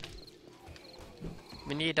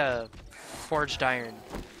 We need forged iron.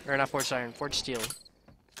 Or not forged iron, forged steel.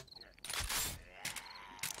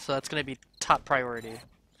 So that's gonna be top priority.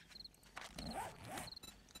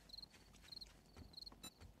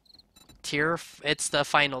 It's the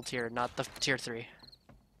final tier, not the tier 3.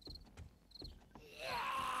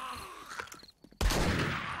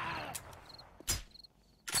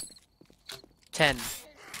 Ten.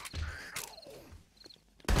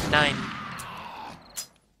 9.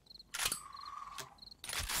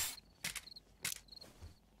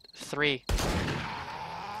 3.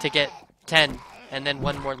 To get 10, and then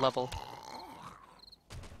one more level.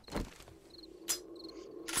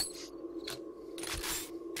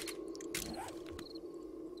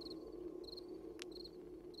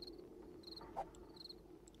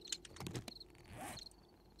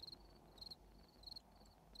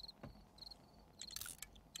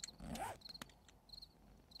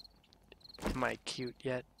 Am I cute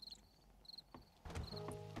yet?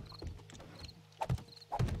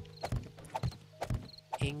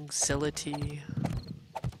 Incivility.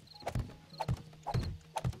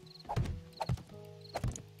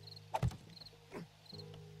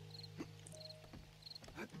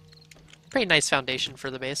 Pretty nice foundation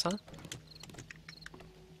for the base, huh?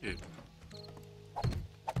 Yeah.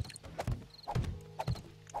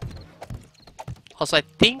 Also, I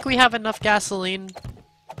think we have enough gasoline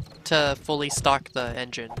to fully stock the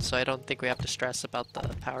engine, so I don't think we have to stress about the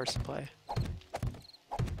power supply.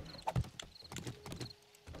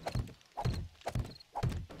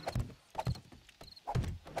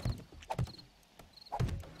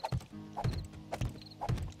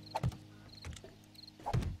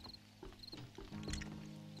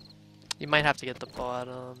 You might have to get the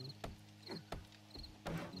bottom.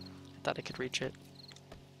 I thought I could reach it.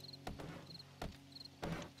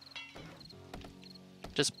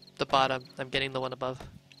 Just the bottom. I'm getting the one above.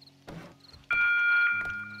 Just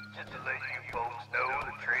to let you folks know,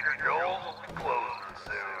 the Trader Joel's will be closing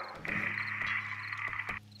soon.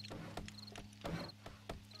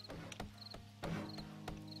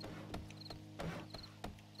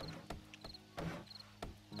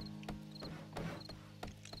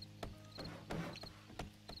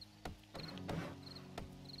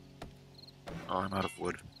 Oh, I'm out of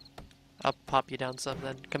wood. I'll pop you down some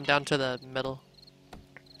then. Come down to the middle.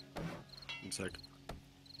 1 sec.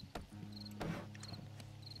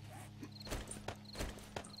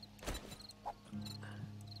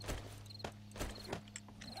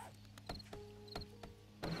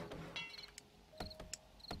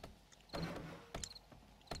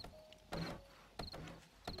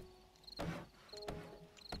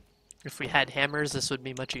 If we had hammers, this would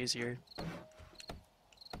be much easier.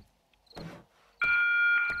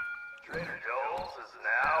 Trader Joel's is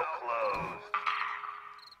now closed.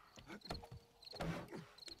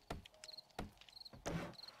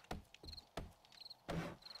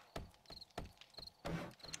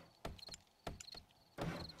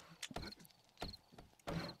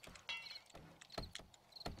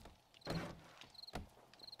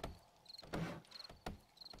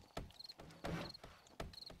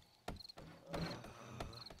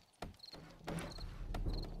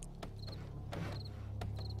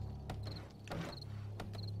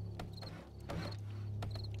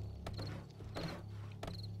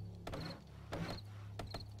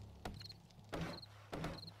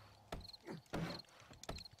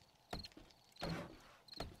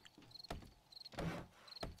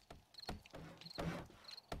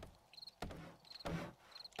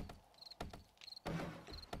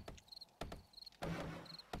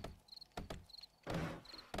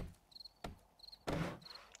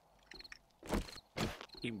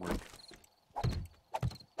 Teamwork.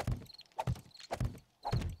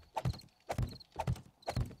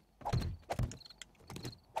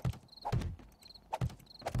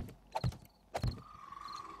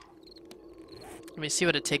 Let me see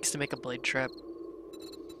what it takes to make a blade trap.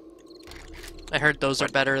 I heard those are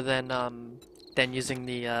better than using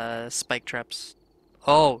the spike traps.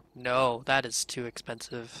 Oh no, that is too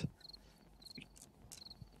expensive.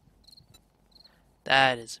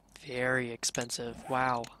 That is very expensive.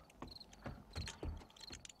 Wow.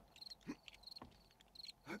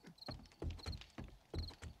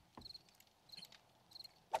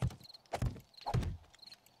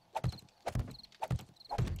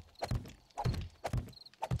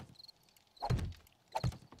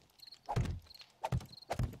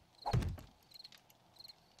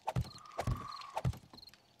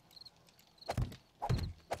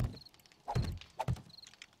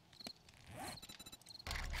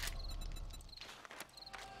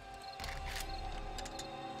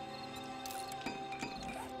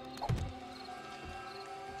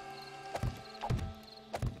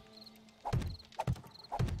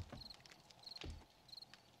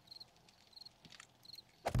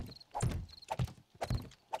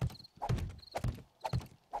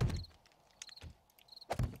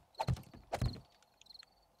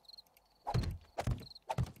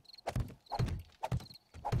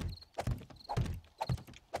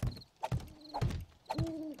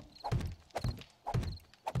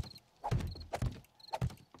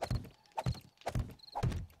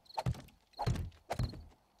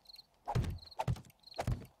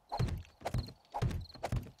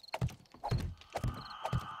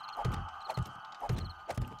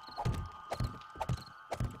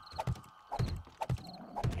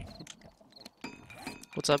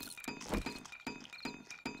 What's up?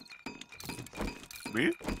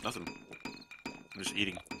 Me? Nothing. I'm just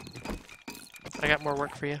eating. I got more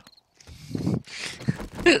work for you.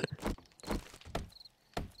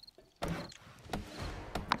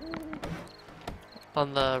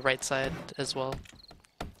 On the right side as well.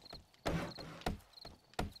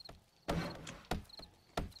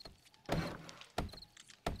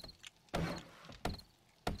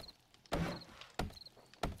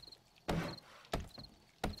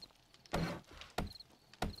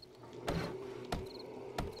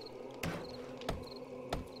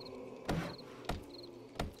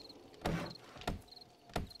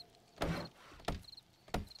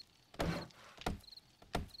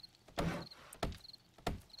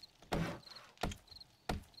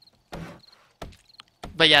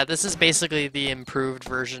 But yeah, this is basically the improved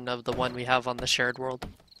version of the one we have on the shared world.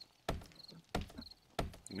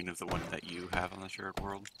 I mean, of the one that you have on the shared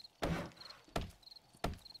world.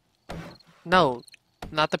 No,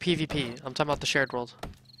 not the PvP. I'm talking about the shared world.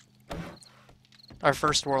 Our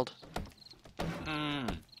first world. Hmm.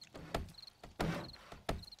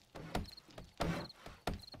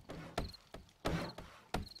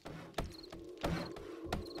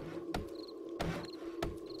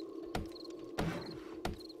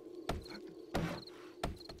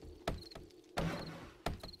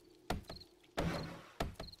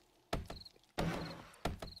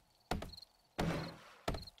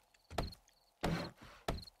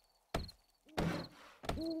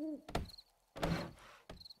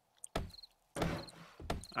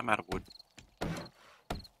 I'm out of wood.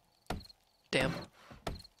 Damn.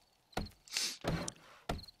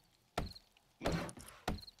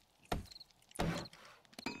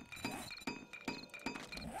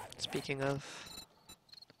 Speaking of...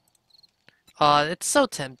 it's so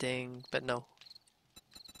tempting, but no.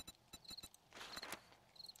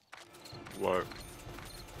 What?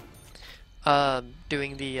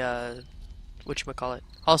 Doing the, whatchamacallit.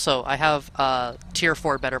 Also, I have, tier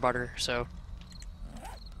 4 better butter, so...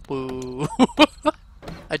 Woo.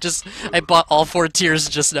 I bought all 4 tiers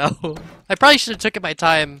just now. I probably should have taken my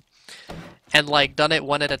time and, like, done it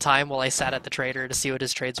one at a time while I sat at the trader to see what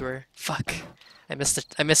his trades were. Fuck. I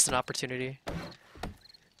missed an opportunity.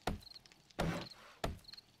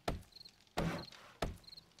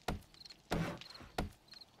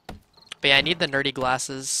 But yeah, I need the nerdy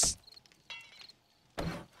glasses.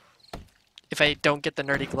 If I don't get the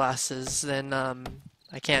nerdy glasses, then,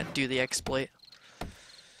 I can't do the exploit.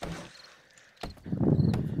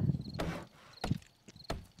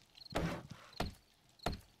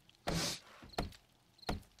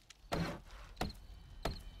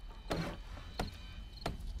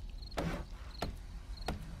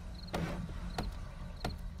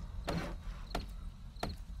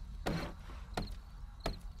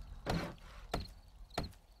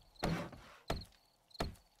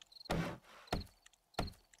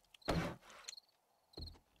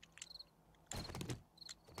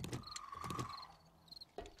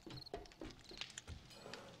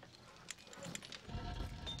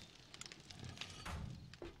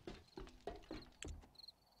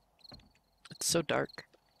 It's so dark.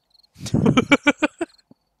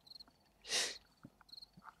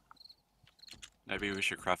 Maybe we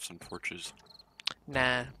should craft some torches.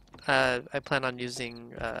 Nah. I plan on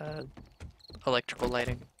using, electrical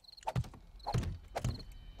lighting.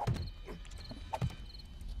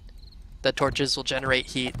 The torches will generate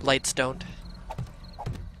heat, lights don't.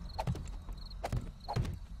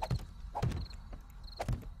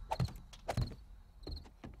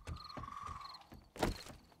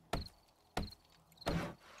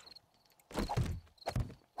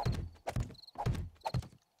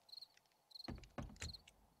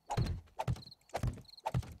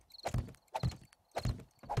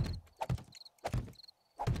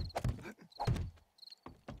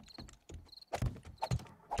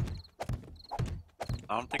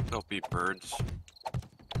 I don't think there'll be birds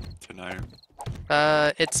tonight.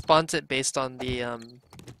 It spawns it based on the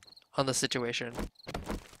situation.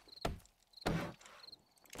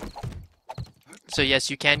 So yes,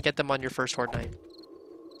 you can get them on your first horde night.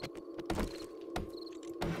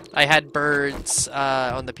 I had birds,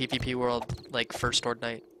 on the PvP world, like, first horde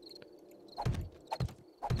night.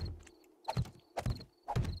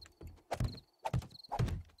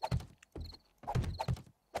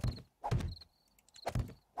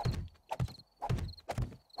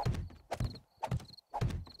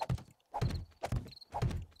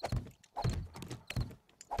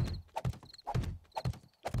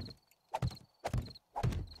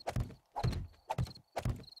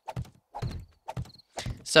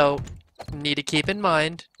 So, need to keep in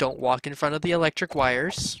mind, don't walk in front of the electric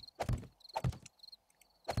wires.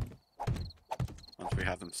 we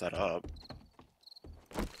have them set up.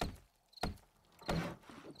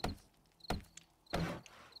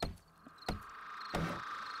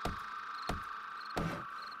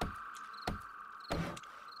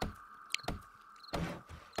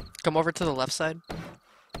 Come over to the left side.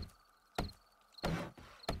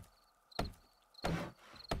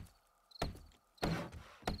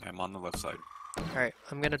 I'm on the left side. Alright,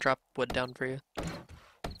 I'm gonna drop wood down for you.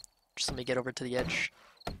 Just let me get over to the edge.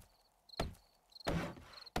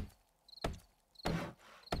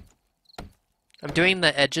 I'm doing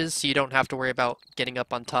the edges so you don't have to worry about getting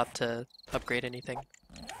up on top to upgrade anything.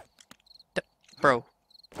 Bro.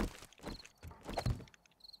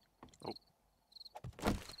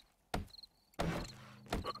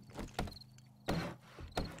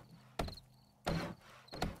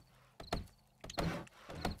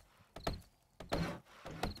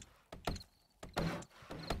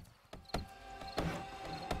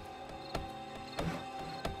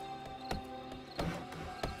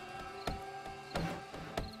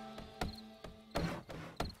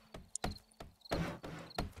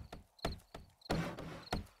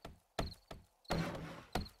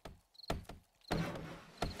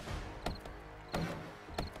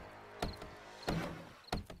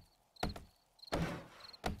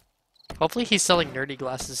 Hopefully he's selling nerdy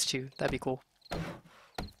glasses too. That'd be cool.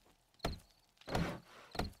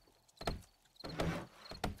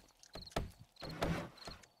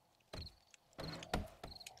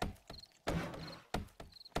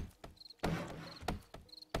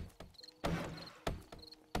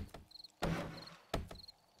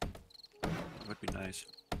 That would be nice.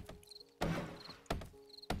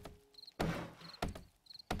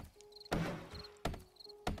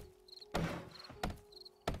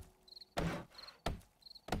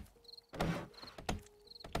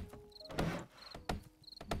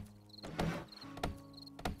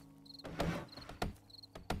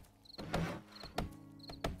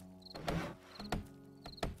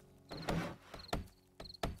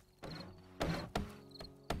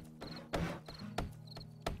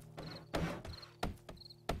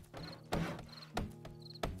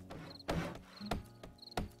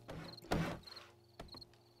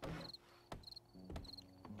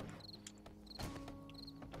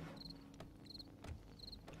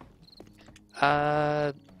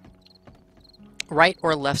 Right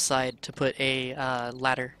or left side to put a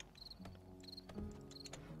ladder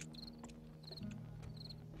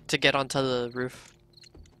to get onto the roof.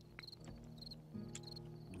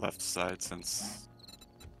 Left side since...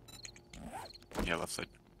 Yeah, left side.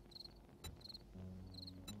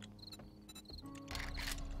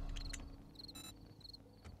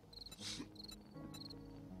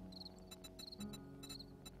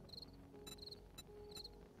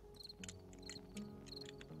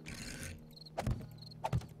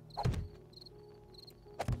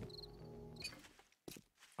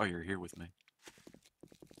 Oh, you're here with me.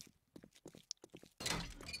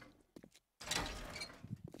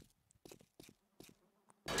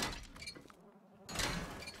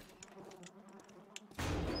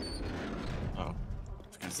 Oh, I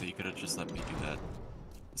was gonna say you could have just let me do that.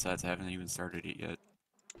 Besides, I haven't even started it yet.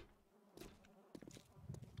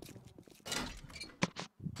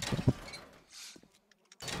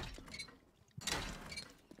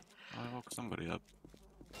 I woke somebody up.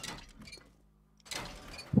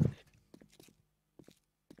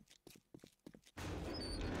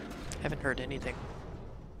 Haven't heard anything.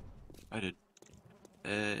 I did.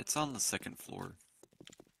 It's on the second floor.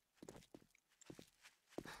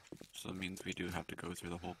 So it means we do have to go through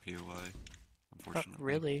the whole POI, Not unfortunately.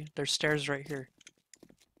 really. There's stairs right here.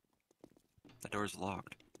 The door's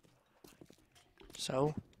locked.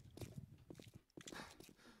 So?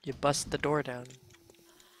 You bust the door down.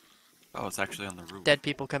 Oh, it's actually on the roof. Dead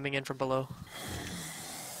people coming in from below.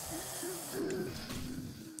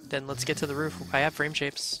 Then let's get to the roof. I have frame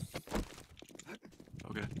shapes.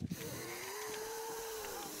 Okay.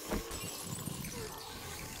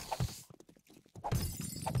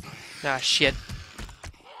 Ah, shit.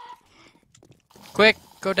 Quick,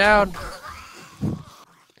 go down.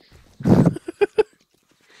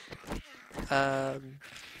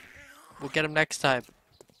 We'll get him next time.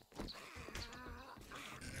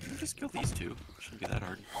 You just kill these two. Shouldn't be that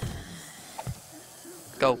hard.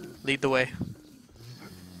 Go, lead the way.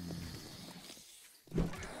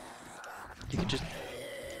 You can just...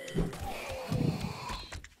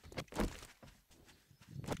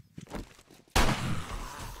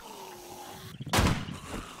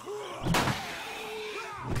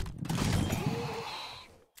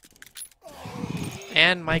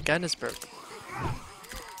 And my gun is broke.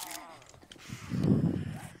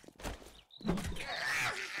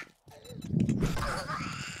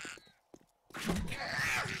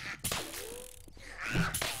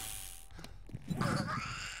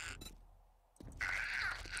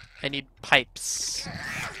 need pipes.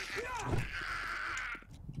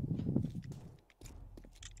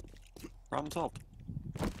 Problem solved.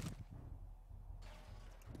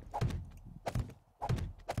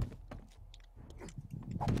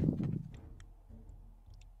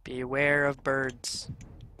 Beware of birds.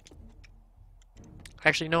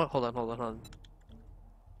 Actually, you know what? Hold on, hold on, hold on.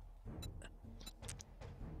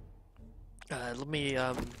 Let me,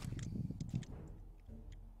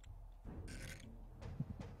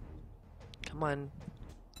 come on.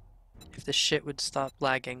 If this shit would stop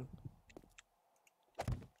lagging.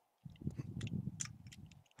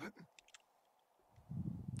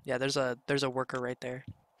 Yeah, there's a worker right there.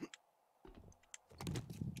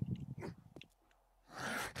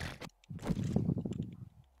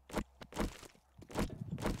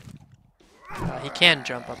 He can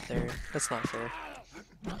jump up there. That's not fair.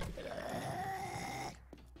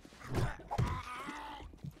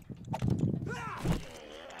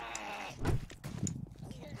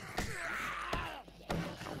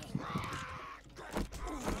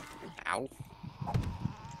 Ow. I'm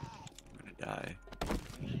gonna die.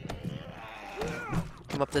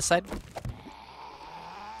 Come up this side.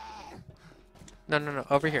 No, no, no.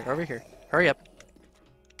 Over here, over here. Hurry up.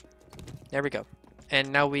 There we go.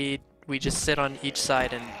 And now we just sit on each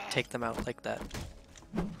side and take them out like that.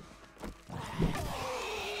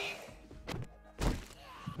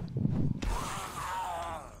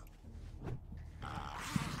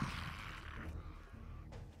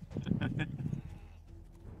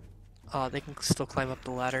 Oh, they can still climb up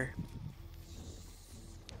the ladder.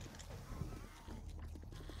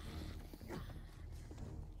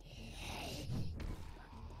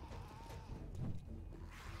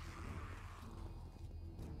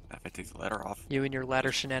 If I take the ladder off. You and your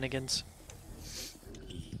ladder shenanigans.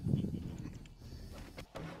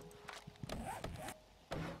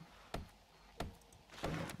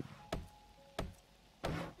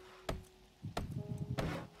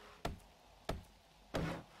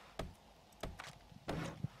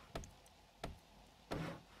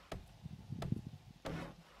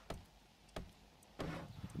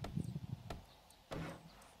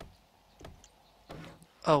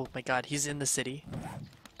 Oh my god, he's in the city.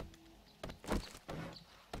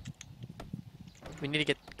 We need to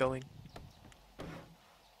get going.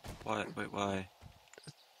 What? Wait, why?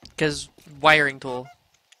 Because wiring tool.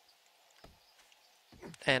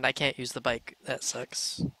 And I can't use the bike. That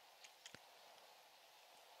sucks.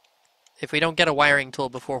 If we don't get a wiring tool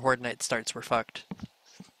before Horde Night starts, we're fucked.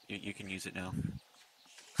 You can use it now.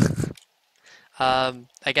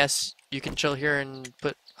 I guess you can chill here and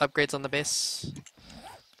put upgrades on the base.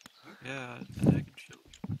 Yeah, I can chill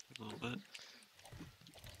a little bit.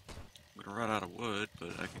 I'm gonna run out of wood, but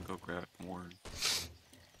I can go grab more.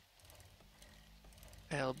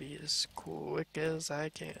 I'll be as quick as I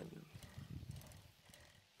can.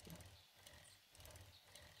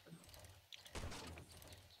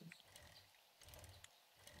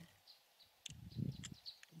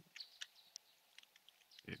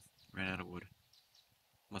 Okay, ran out of wood.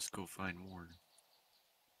 Must go find more.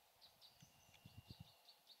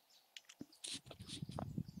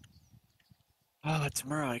 Ah,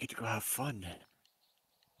 tomorrow I get to go have fun.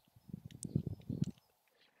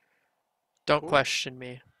 Don't Cool. question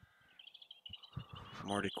me. I'm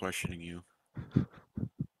already questioning you.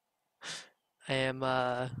 I am,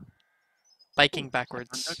 biking Ooh,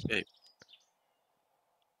 backwards. duct tape.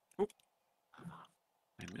 Oop.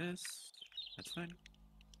 I missed. That's fine.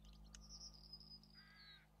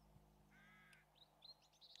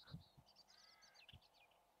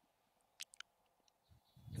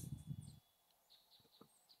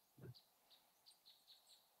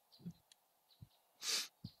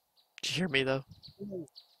 Did you hear me though?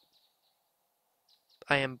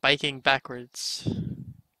 I am biking backwards.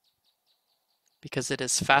 Because it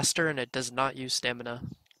is faster and it does not use stamina.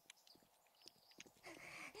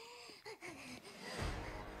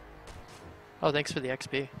 Oh, thanks for the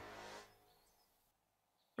XP.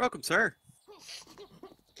 Welcome, sir.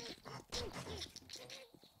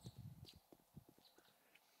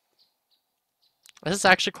 This is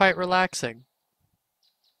actually quite relaxing.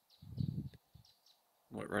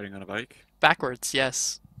 What, riding on a bike? Backwards,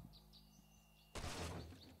 yes.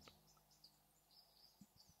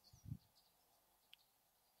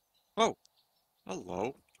 Oh,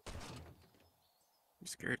 hello. You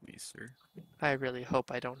scared me, sir. I really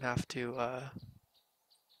hope I don't have to,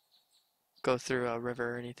 go through a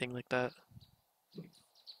river or anything like that.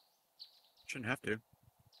 Shouldn't have to.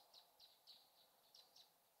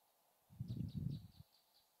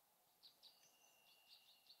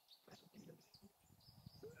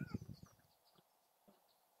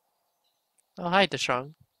 Oh, hi,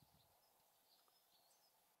 Deshong.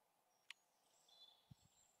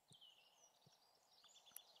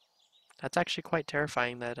 That's actually quite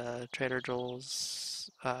terrifying that Trader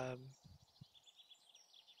Joel's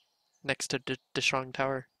next to Dishong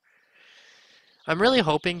Tower. I'm really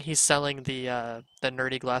hoping he's selling the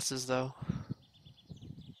nerdy glasses though.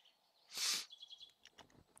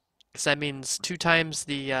 Because that means 2 times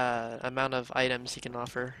the amount of items he can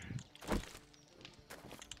offer.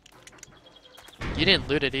 You didn't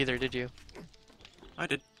loot it either, did you? I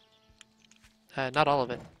did. Not all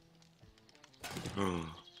of it. Oh,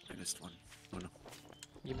 I missed one. Oh no.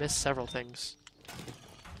 You missed several things.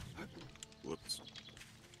 Whoops.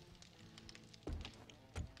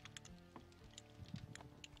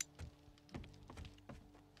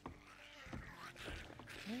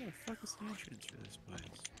 Where the fuck is the entrance for this place?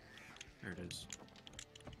 There it is.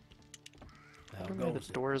 How I don't know, the goes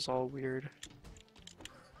it? door is all weird.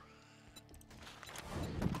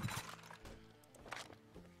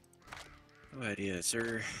 No idea,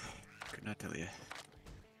 sir. Could not tell you.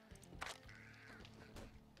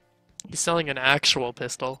 He's selling an actual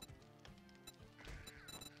pistol.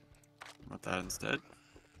 Want that instead?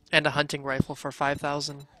 And a hunting rifle for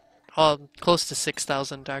 5,000. Oh, close to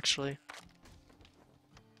 6,000 actually.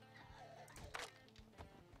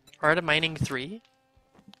 Art of Mining 3?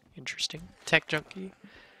 Interesting. Tech Junkie.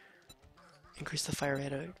 Increase the fire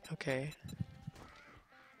rate. Okay.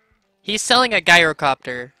 He's selling a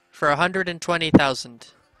gyrocopter for 120,000.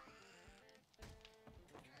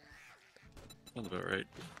 Sounds about right.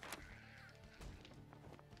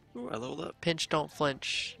 Ooh, I leveled up. Pinch, don't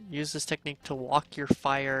flinch. Use this technique to walk your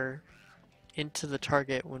fire into the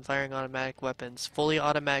target when firing automatic weapons. Fully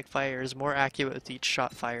automatic fire is more accurate with each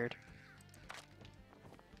shot fired.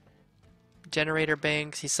 Generator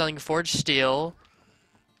banks. He's selling forged steel.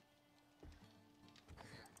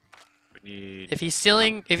 We need. If he's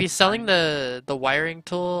selling the wiring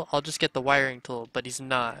tool, I'll just get the wiring tool, but he's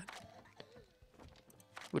not.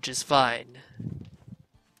 Which is fine.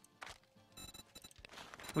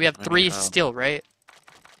 We have I 3 need, steel, right?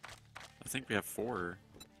 I think we have 4.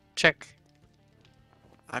 Check.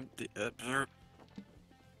 I'm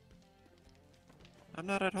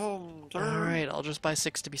not at home, sir. Alright, I'll just buy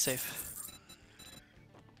 6 to be safe.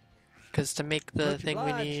 Because to make the Much thing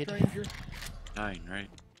we obliged, need... stranger. 9, right?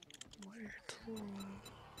 Wire tool.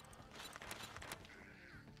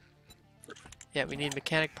 Yeah, we need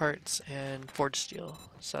mechanic parts and forged steel.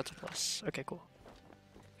 So that's a plus. Okay, cool.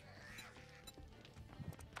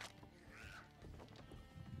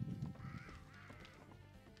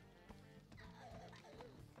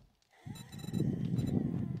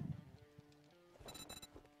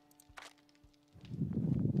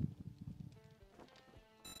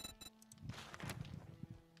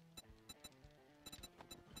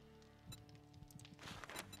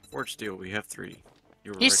 Forged steel, we have 3.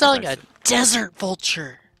 You were He's right selling by a 6. desert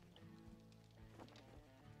vulture!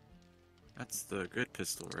 That's the good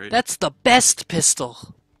pistol, right? That's the best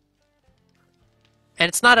pistol! And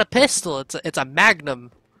it's not a pistol, it's a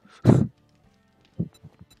magnum.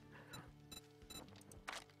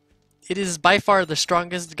 It is by far the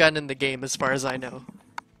strongest gun in the game as far as I know.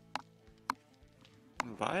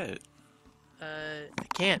 Buy it. I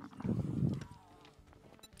can't.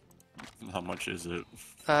 How much is it?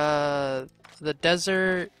 The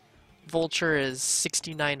desert vulture is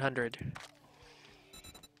 6,900.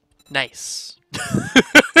 Nice.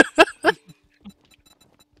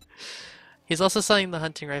 He's also selling the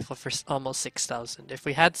hunting rifle for almost 6,000. If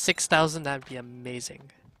we had 6,000, that'd be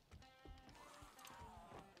amazing.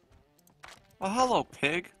 Oh, hello,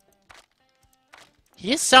 pig.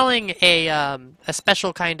 He is selling a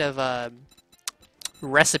special kind of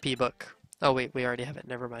recipe book. Oh wait, we already have it.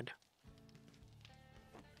 Never mind.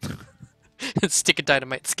 Stick a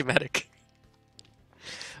dynamite schematic.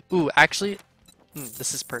 Ooh, actually,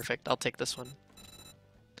 this is perfect. I'll take this one.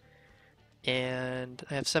 And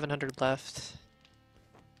I have 700 left.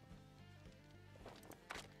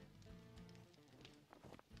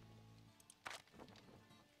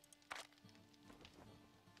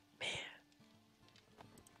 Man.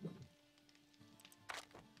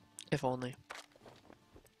 If only.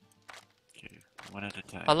 Okay, one at a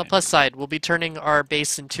time. On the plus side, we'll be turning our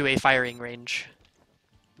base into a firing range.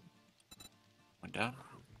 One down.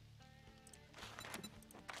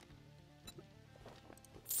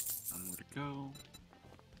 More to go.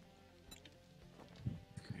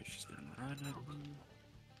 Okay, she's gonna run at me.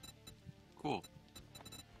 Cool.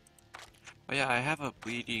 Oh yeah, I have a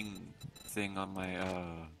bleeding thing on my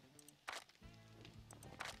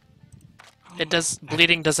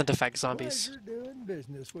Bleeding doesn't affect zombies. Pleasure doing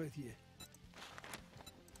business with you.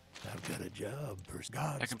 I've got a job for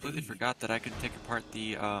I completely forgot that I can take apart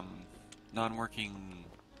the non-working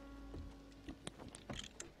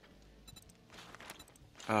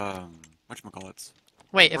whatchamacallits?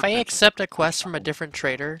 Wait, if I Workbench. accept a quest from a different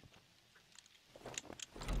trader,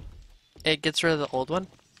 it gets rid of the old one?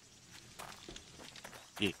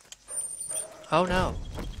 Yeah. Oh no.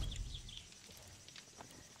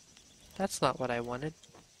 That's not what I wanted.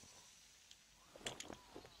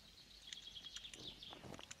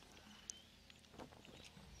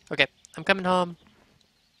 Okay, I'm coming home.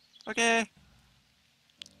 Okay.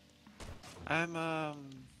 I'm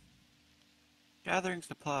gathering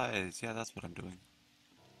supplies. Yeah, that's what I'm doing.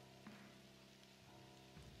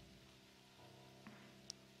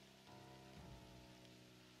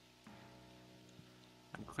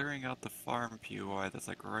 I'm clearing out the farm POI that's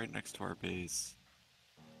like right next to our base.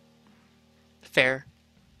 Fair.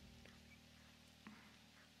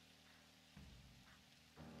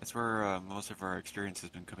 That's where most of our experience has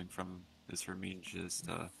been coming from, is for me just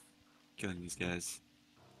killing these guys.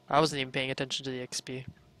 I wasn't even paying attention to the XP.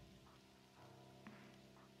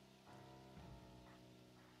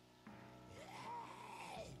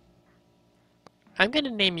 I'm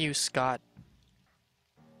gonna name you Scott.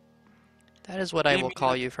 That is what I Name will me call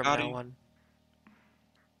after you from now Scotty. on.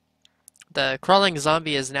 The crawling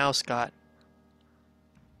zombie is now Scott.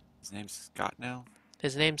 His name's Scott now.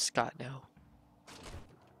 His name's Scott now.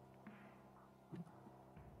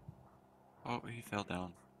 Oh, he fell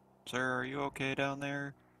down. Sir, are you okay down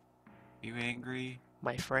there? You angry?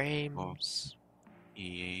 My Oh, frames.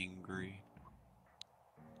 he angry.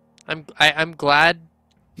 I'm glad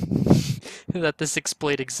that this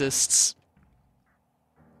exploit exists.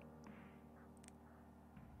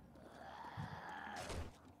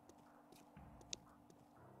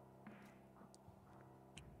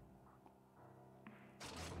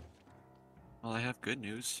 Well, I have good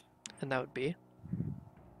news. And that would be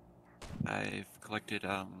I've collected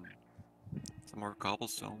some more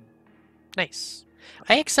cobblestone. nice.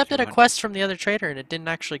 I accepted a 200. quest from the other trader and it didn't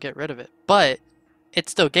actually get rid of it, but it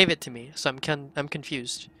still gave it to me, so I'm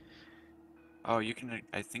confused. Oh, you can.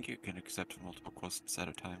 I think you can accept multiple quests at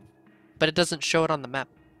a time. But it doesn't show it on the map.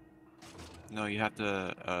 No, you have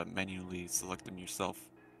to manually select them yourself.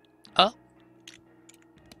 Oh,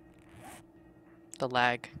 the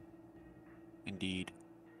lag. Indeed,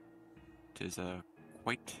 it is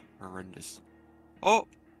quite horrendous. Oh,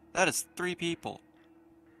 that is 3 people.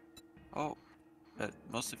 Oh,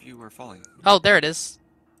 most of you are falling. Oh, there it is.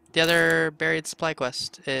 The other buried supply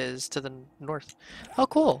quest is to the north. Oh,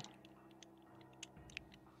 cool.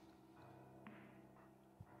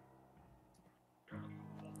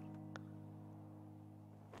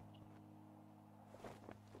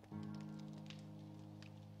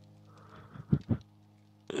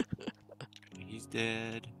 He's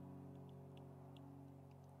dead.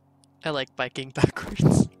 I like biking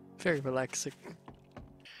backwards. Very relaxing.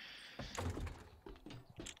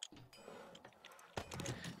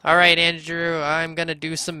 Alright, Andrew, I'm gonna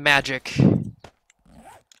do some magic.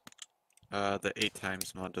 The 8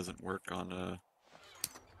 times mod doesn't work on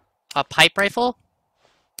A pipe rifle?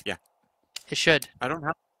 Yeah. It should. I don't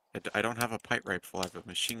have a pipe rifle. I have a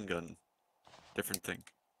machine gun. Different thing.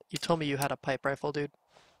 You told me you had a pipe rifle, dude.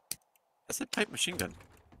 I said pipe machine gun.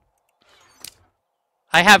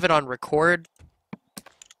 I have it on record.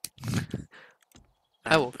 I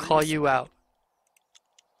I'm will pretty call you out.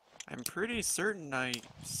 I'm pretty certain I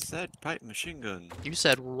said pipe machine gun. You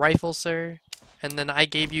said rifle, sir, and then I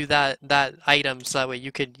gave you that item so that way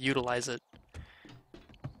you could utilize it.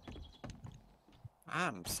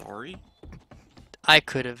 I'm sorry. I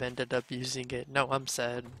could have ended up using it. No, I'm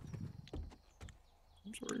sad.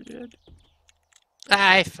 I'm sorry, Dad.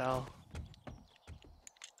 I fell.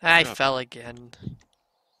 I Shut up. fell again.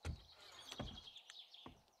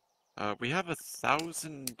 We have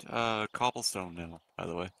 1,000 cobblestone now, by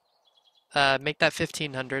the way. Make that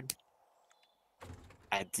 1,500.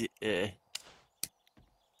 I did.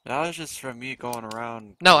 That was just from me going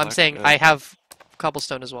around. No, I'm saying I have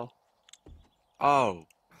cobblestone as well. Oh,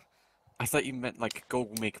 I thought you meant like go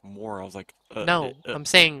make more. I was like, No, I'm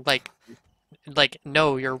saying like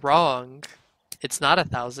no, you're wrong. It's not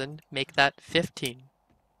 1,000. Make that 15.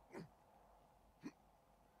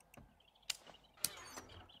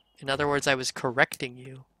 In other words, I was correcting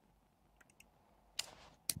you.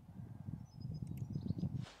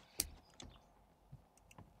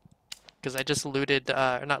 Because I just looted,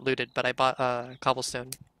 or not looted, but I bought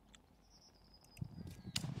cobblestone.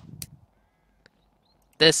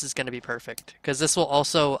 This is going to be perfect, because this will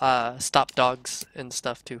also stop dogs and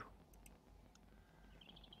stuff too.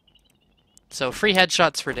 So free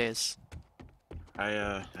headshots for days.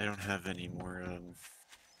 I don't have any more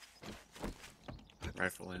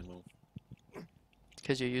rifle ammo.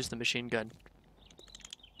 Because you use the machine gun.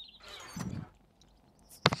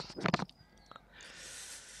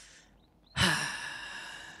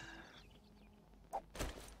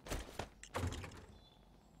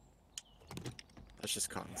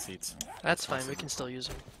 That's fine, we can still use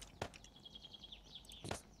them.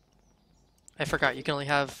 I forgot, you can only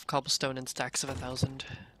have cobblestone in stacks of 1,000.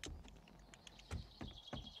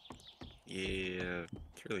 Yeah,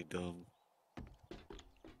 it's really dumb.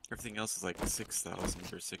 Everything else is like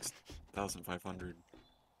 6,000 or 6,500.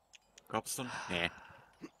 Cobblestone? Nah.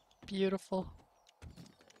 Beautiful.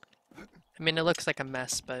 I mean, it looks like a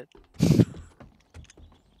mess, but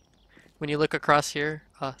when you look across here,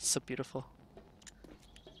 so beautiful.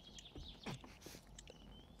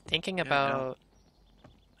 Thinking Yeah, about,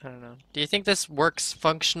 I don't know. Do you think this works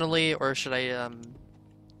functionally, or should I,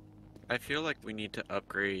 I feel like we need to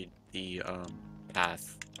upgrade the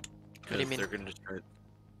path. What do you Because mean? they're gonna destroy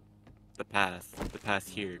the path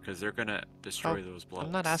here, because they're gonna destroy those blocks.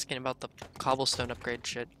 I'm not asking about the cobblestone upgrade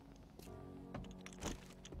shit.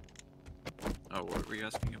 Oh, what were you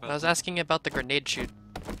asking about? I was then? asking about the grenade chute.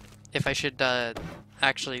 If I should,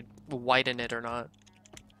 actually widen it or not.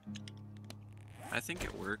 I think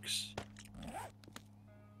it works.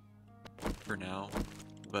 For now.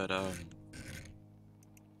 But, we're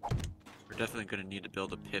definitely gonna need to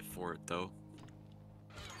build a pit for it, though.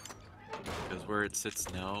 Because where it sits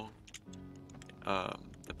now,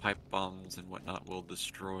 the pipe bombs and whatnot will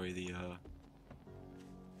destroy the,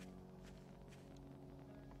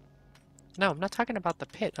 No, I'm not talking about the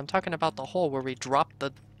pit. I'm talking about the hole where we dropped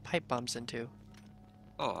the pipe bombs into.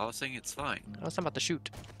 Oh, I was saying it's fine. I was talking about the chute.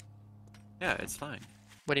 Yeah, it's fine.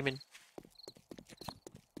 What do you mean?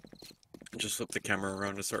 Just flip the camera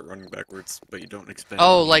around and start running backwards, but you don't expend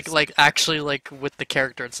Oh, any like actually like with the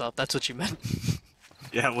character itself. That's what you meant.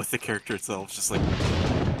 Yeah, with the character itself, just like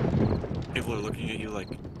people are looking at you like,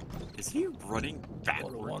 is he running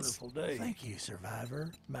backwards? What a wonderful day. Thank you,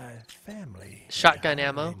 survivor. My family. and Shotgun I are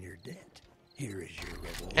ammo. in your debt. Here is your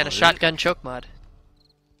reward. And a Love it. shotgun choke mod.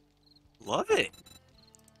 Love it.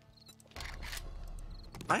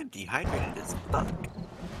 I'm dehydrated as fuck.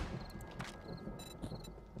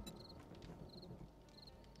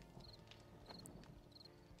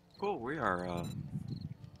 Cool, we are out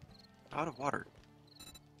of water.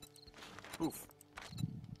 Oof.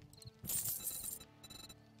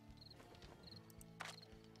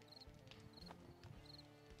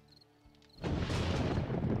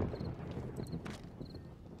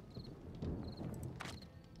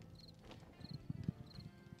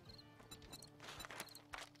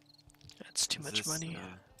 That's too Is much this, money.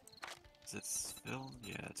 Is it filled?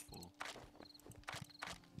 Yeah, it's full.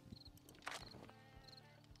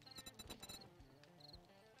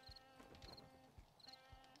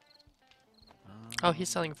 Oh, he's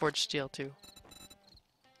selling forged steel too.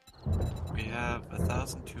 We have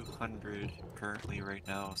 1,200 currently right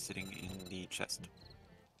now sitting in the chest.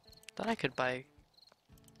 Thought I could buy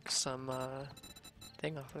some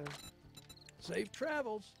thing off of him. Safe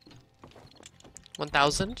travels.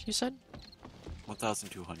 1,000, you said?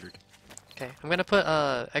 1,200. Okay, I'm gonna put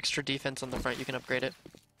extra defense on the front. You can upgrade it.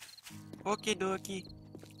 Okie dokie.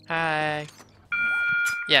 Hi.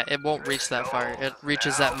 Yeah, it won't reach that far. It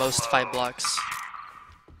reaches at most 5 blocks.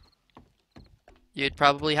 You'd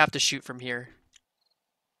probably have to shoot from here,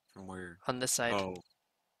 From where? on this side. Oh.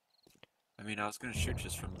 I mean, I was gonna shoot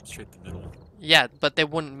just from straight the middle. Yeah, but they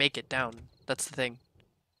wouldn't make it down. That's the thing.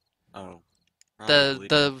 Oh. The Probably.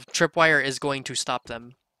 the tripwire is going to stop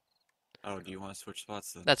them. Oh, do you want to switch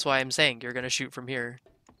spots then? That's why I'm saying you're gonna shoot from here.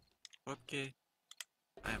 Okay.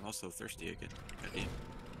 I am also thirsty again. Goddamn.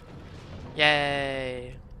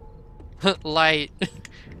 Yay! Light.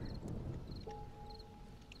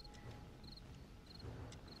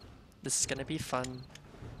 This is gonna be fun.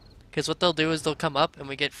 Because what they'll do is they'll come up and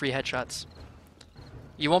we get free headshots.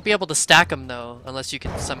 You won't be able to stack them though, unless you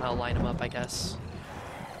can somehow line them up, I guess.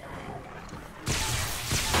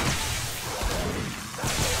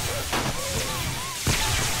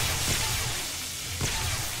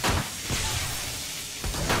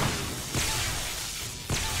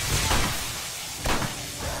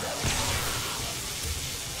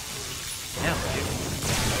 Damn, dude.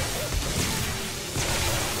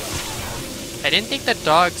 I didn't think that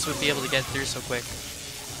dogs would be able to get through so quick.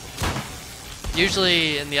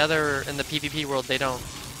 Usually in the PvP world, they don't.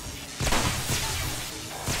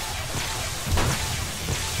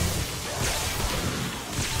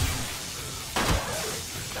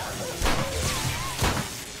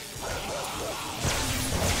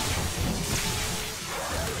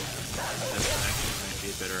 That actually might be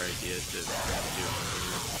a better idea to do earlier.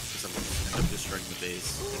 Because I'm gonna end up destroying the base.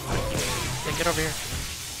 Yeah, get over here.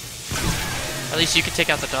 At least you can take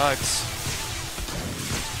out the dogs.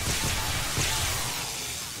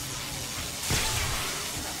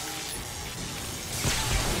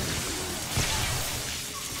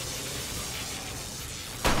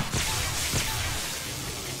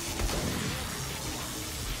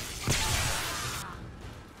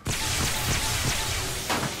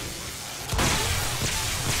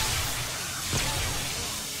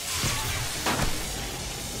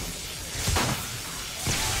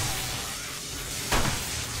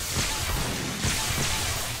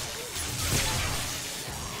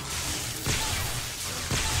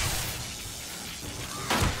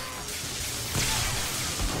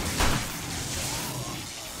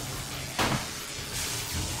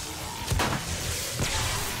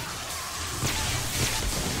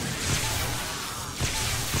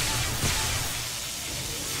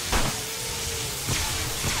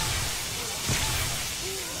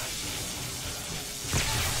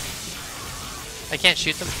 I can't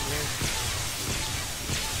shoot them from here.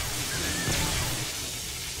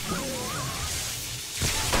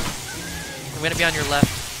 I'm gonna be on your left.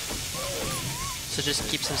 So just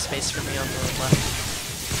keep some space for me on the left.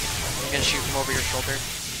 I'm gonna shoot from over your shoulder.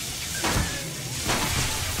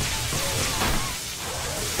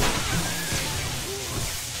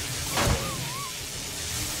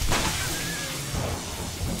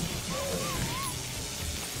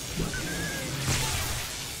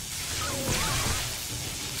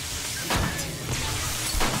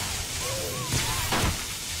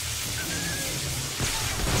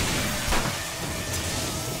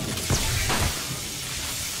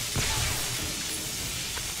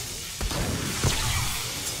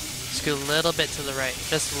 Scoot a little bit to the right,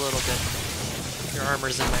 just a little bit. Your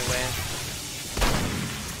armor's in my way.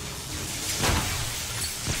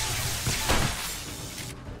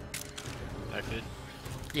 That good?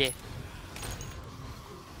 Yeah.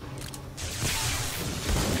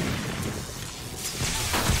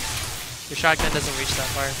 Your shotgun doesn't reach that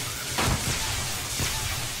far.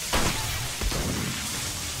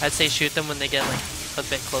 I'd say shoot them when they get like a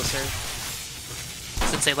bit closer.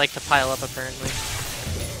 Since they like to pile up apparently.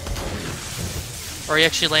 Are you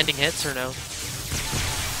actually landing hits or no? I'm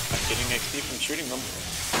getting XP from shooting them.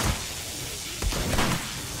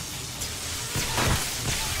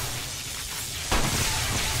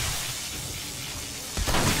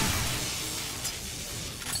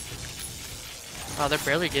 Oh, they're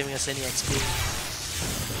barely giving us any XP.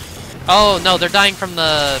 Oh no, they're dying from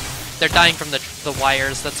the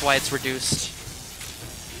wires. That's why it's reduced.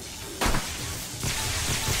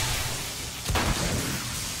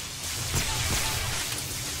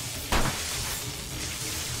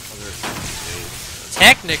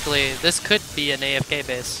 Technically, this could be an AFK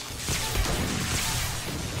base.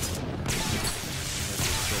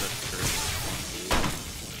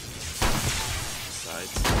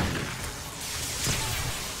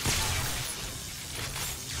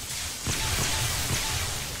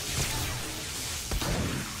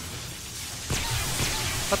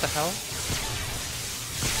 What the hell?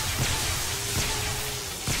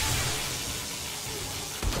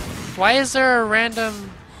 Why is there a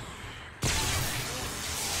random...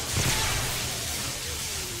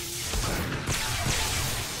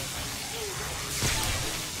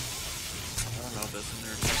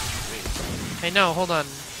 I know, hold on.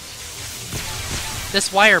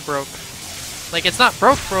 This wire broke. Like, it's not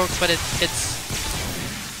broke, but it's...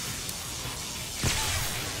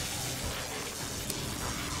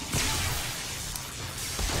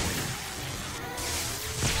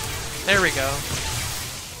 There we go.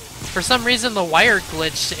 For some reason, the wire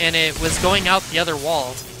glitched and it was going out the other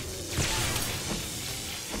wall.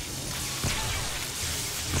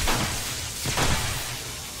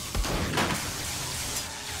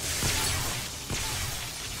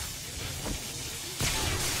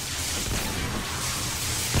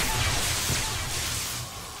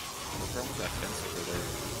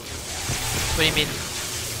 What do you mean?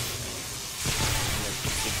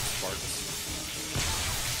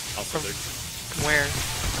 From where?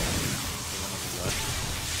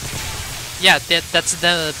 Yeah, that's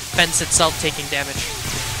the fence itself taking damage.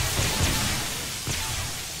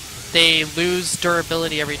 They lose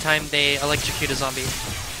durability every time they electrocute a zombie.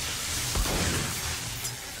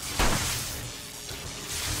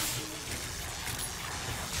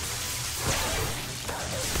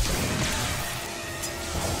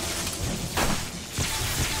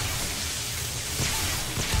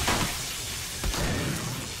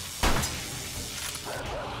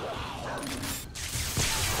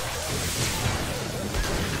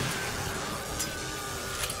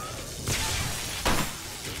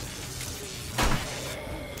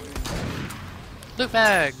 Loot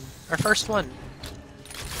bag! Our first one.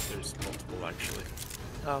 There's multiple actually.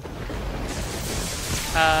 Oh.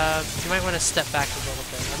 You might want to step back a little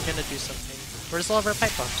bit. I'm gonna do something. Where's all of our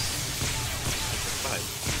pipe bombs? That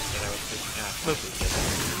I was picking up. Move.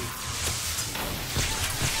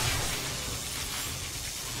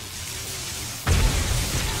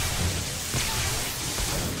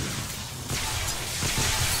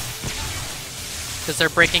 Because they're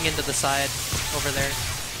breaking into the side over there.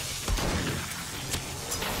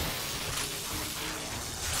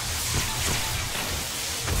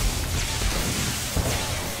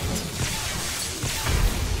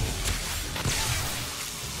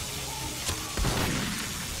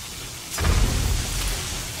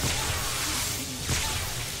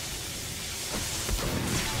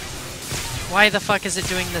 Why the fuck is it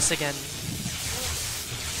doing this again?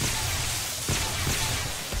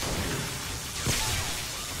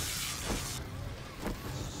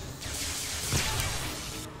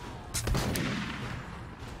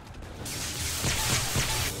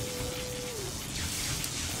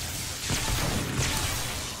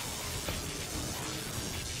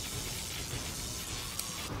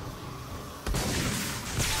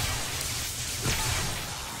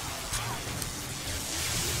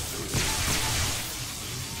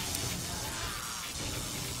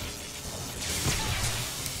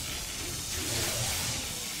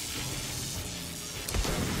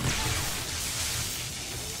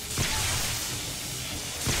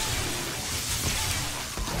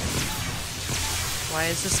 Why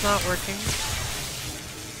is this not working?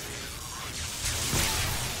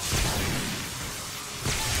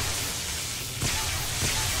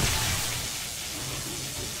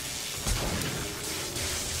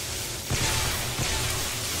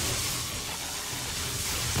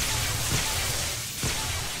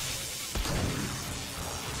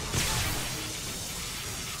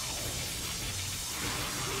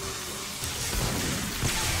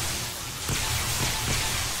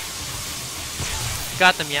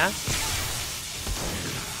 Got them, yeah?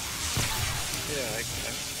 Yeah, I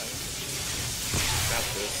got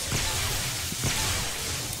this.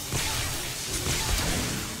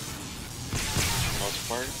 Most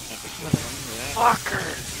part, I think that's one, yeah.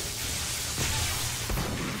 Fucker!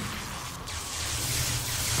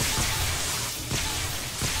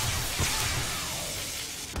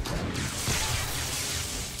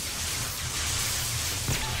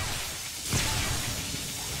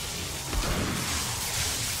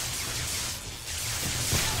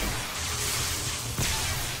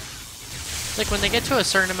 Like when they get to a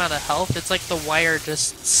certain amount of health, it's like the wire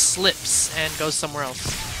just slips and goes somewhere else.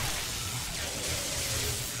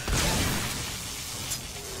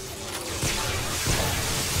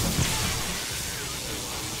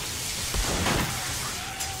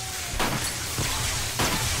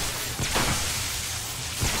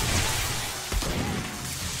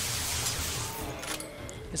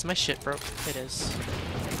 Is my shit broke? It is.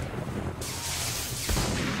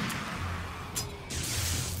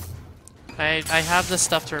 I have the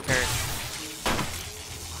stuff to repair it.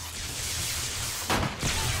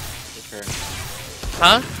 Repairing.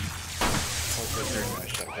 Huh? I was repairing my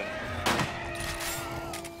shotgun.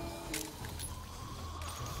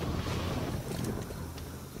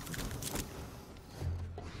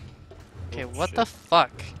 Okay, Oh, what shit. the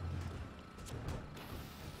fuck?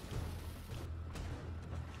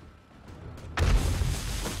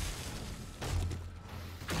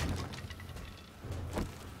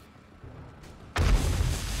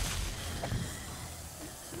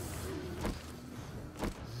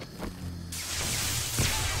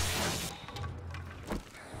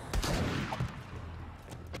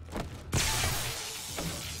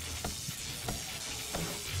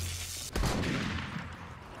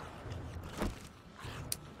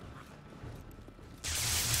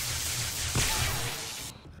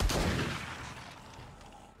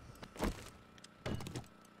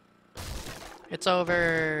 It's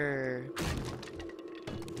over.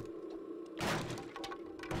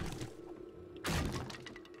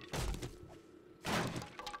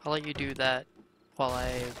 I'll let you do that while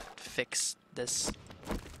I fix this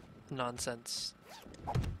nonsense.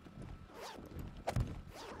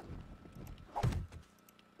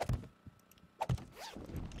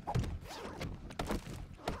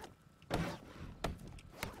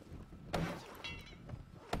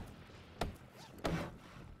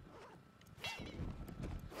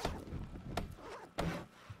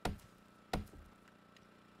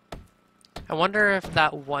 I wonder if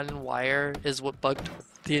that one wire is what bugged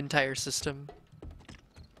the entire system.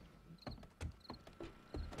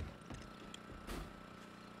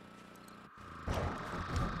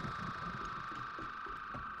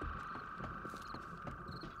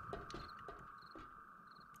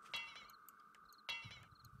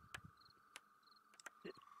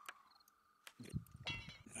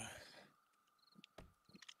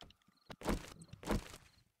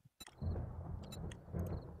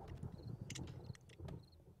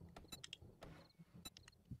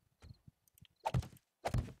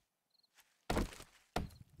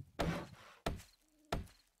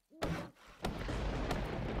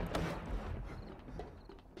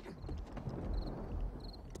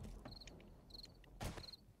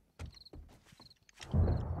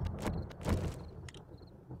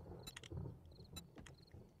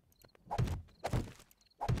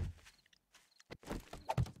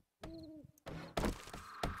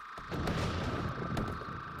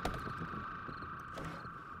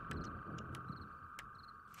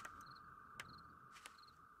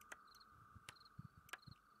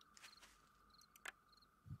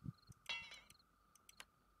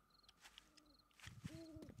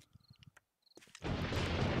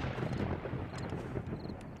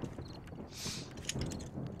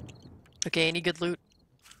 Okay, any good loot?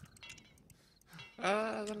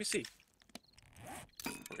 Let me see.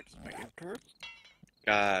 Where's my inventory?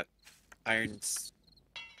 Got iron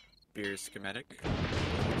spear schematic.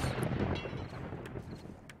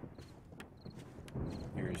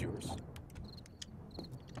 Here's yours.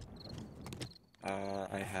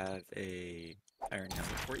 I have a iron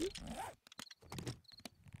helmet for you.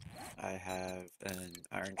 I have an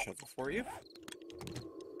iron shovel for you.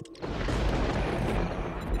 I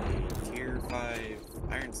 5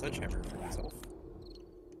 iron sledgehammer for myself.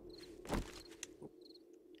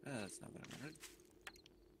 That's not what I wanted.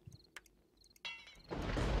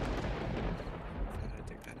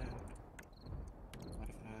 Take that out.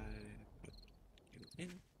 Modify. Put you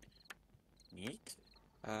in. Neat.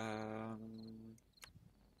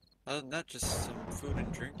 Other than that, just some food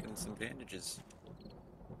and drink and some bandages.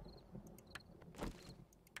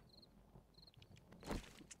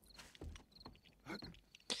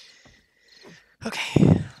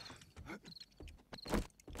 Okay.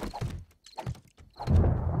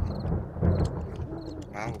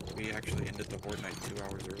 Wow, we actually ended the Horde Night 2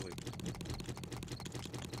 hours early.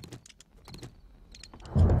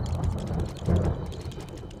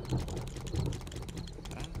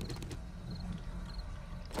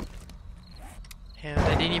 And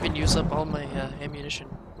I didn't even use up all my ammunition.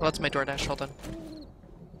 Well, that's my DoorDash, hold on.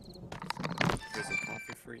 Here's a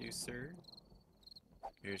coffee for you, sir.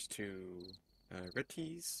 Here's 2 red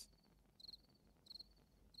teas.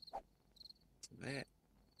 Some of that.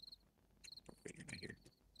 Oh, wait, you're not here.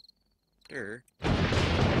 There.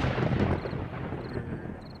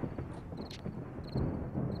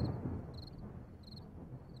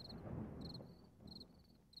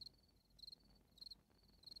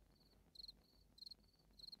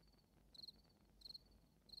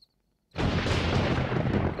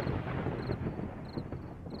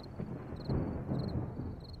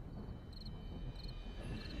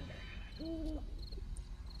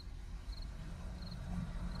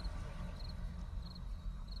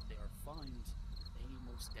 They are found, they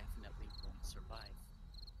most definitely won't survive.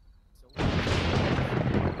 So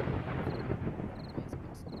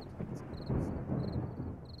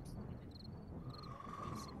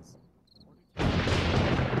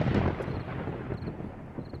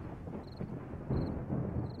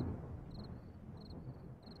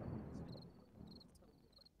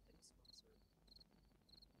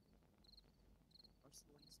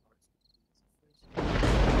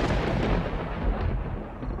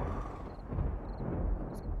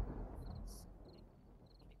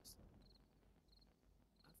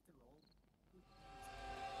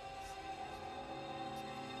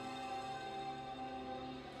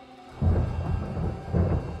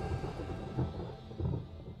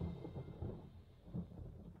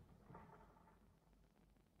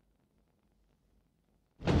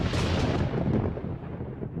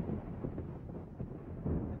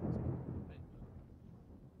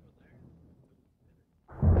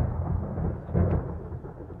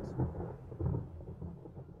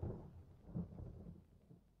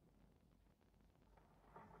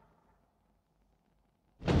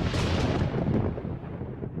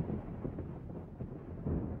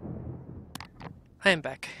I am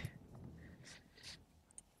back.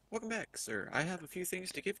 Welcome back, sir. I have a few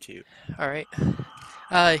things to give to you. Alright.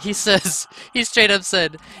 He says, he straight up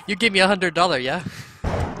said, you give me $100, yeah?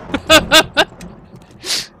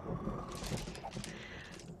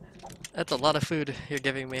 That's a lot of food you're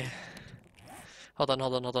giving me. Hold on,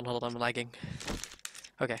 I'm lagging.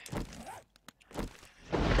 Okay.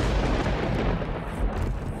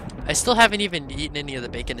 I still haven't even eaten any of the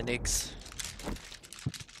bacon and eggs.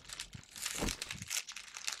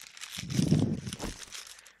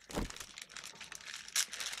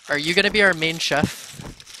 Are you gonna be our main chef?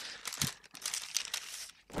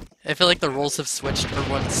 I feel like the roles have switched for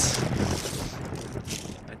once.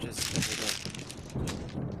 I just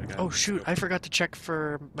ended up. Oh shoot, I forgot to check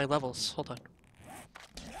for my levels. Hold on.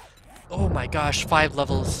 Oh my gosh, 5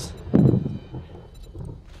 levels.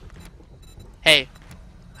 Hey,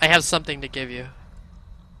 I have something to give you.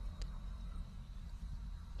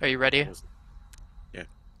 Are you ready? Yeah.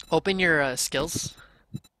 Open your skills.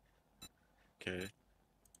 Okay.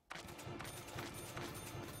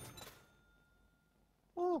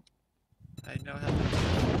 I now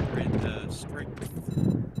have a strength.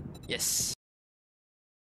 Yes.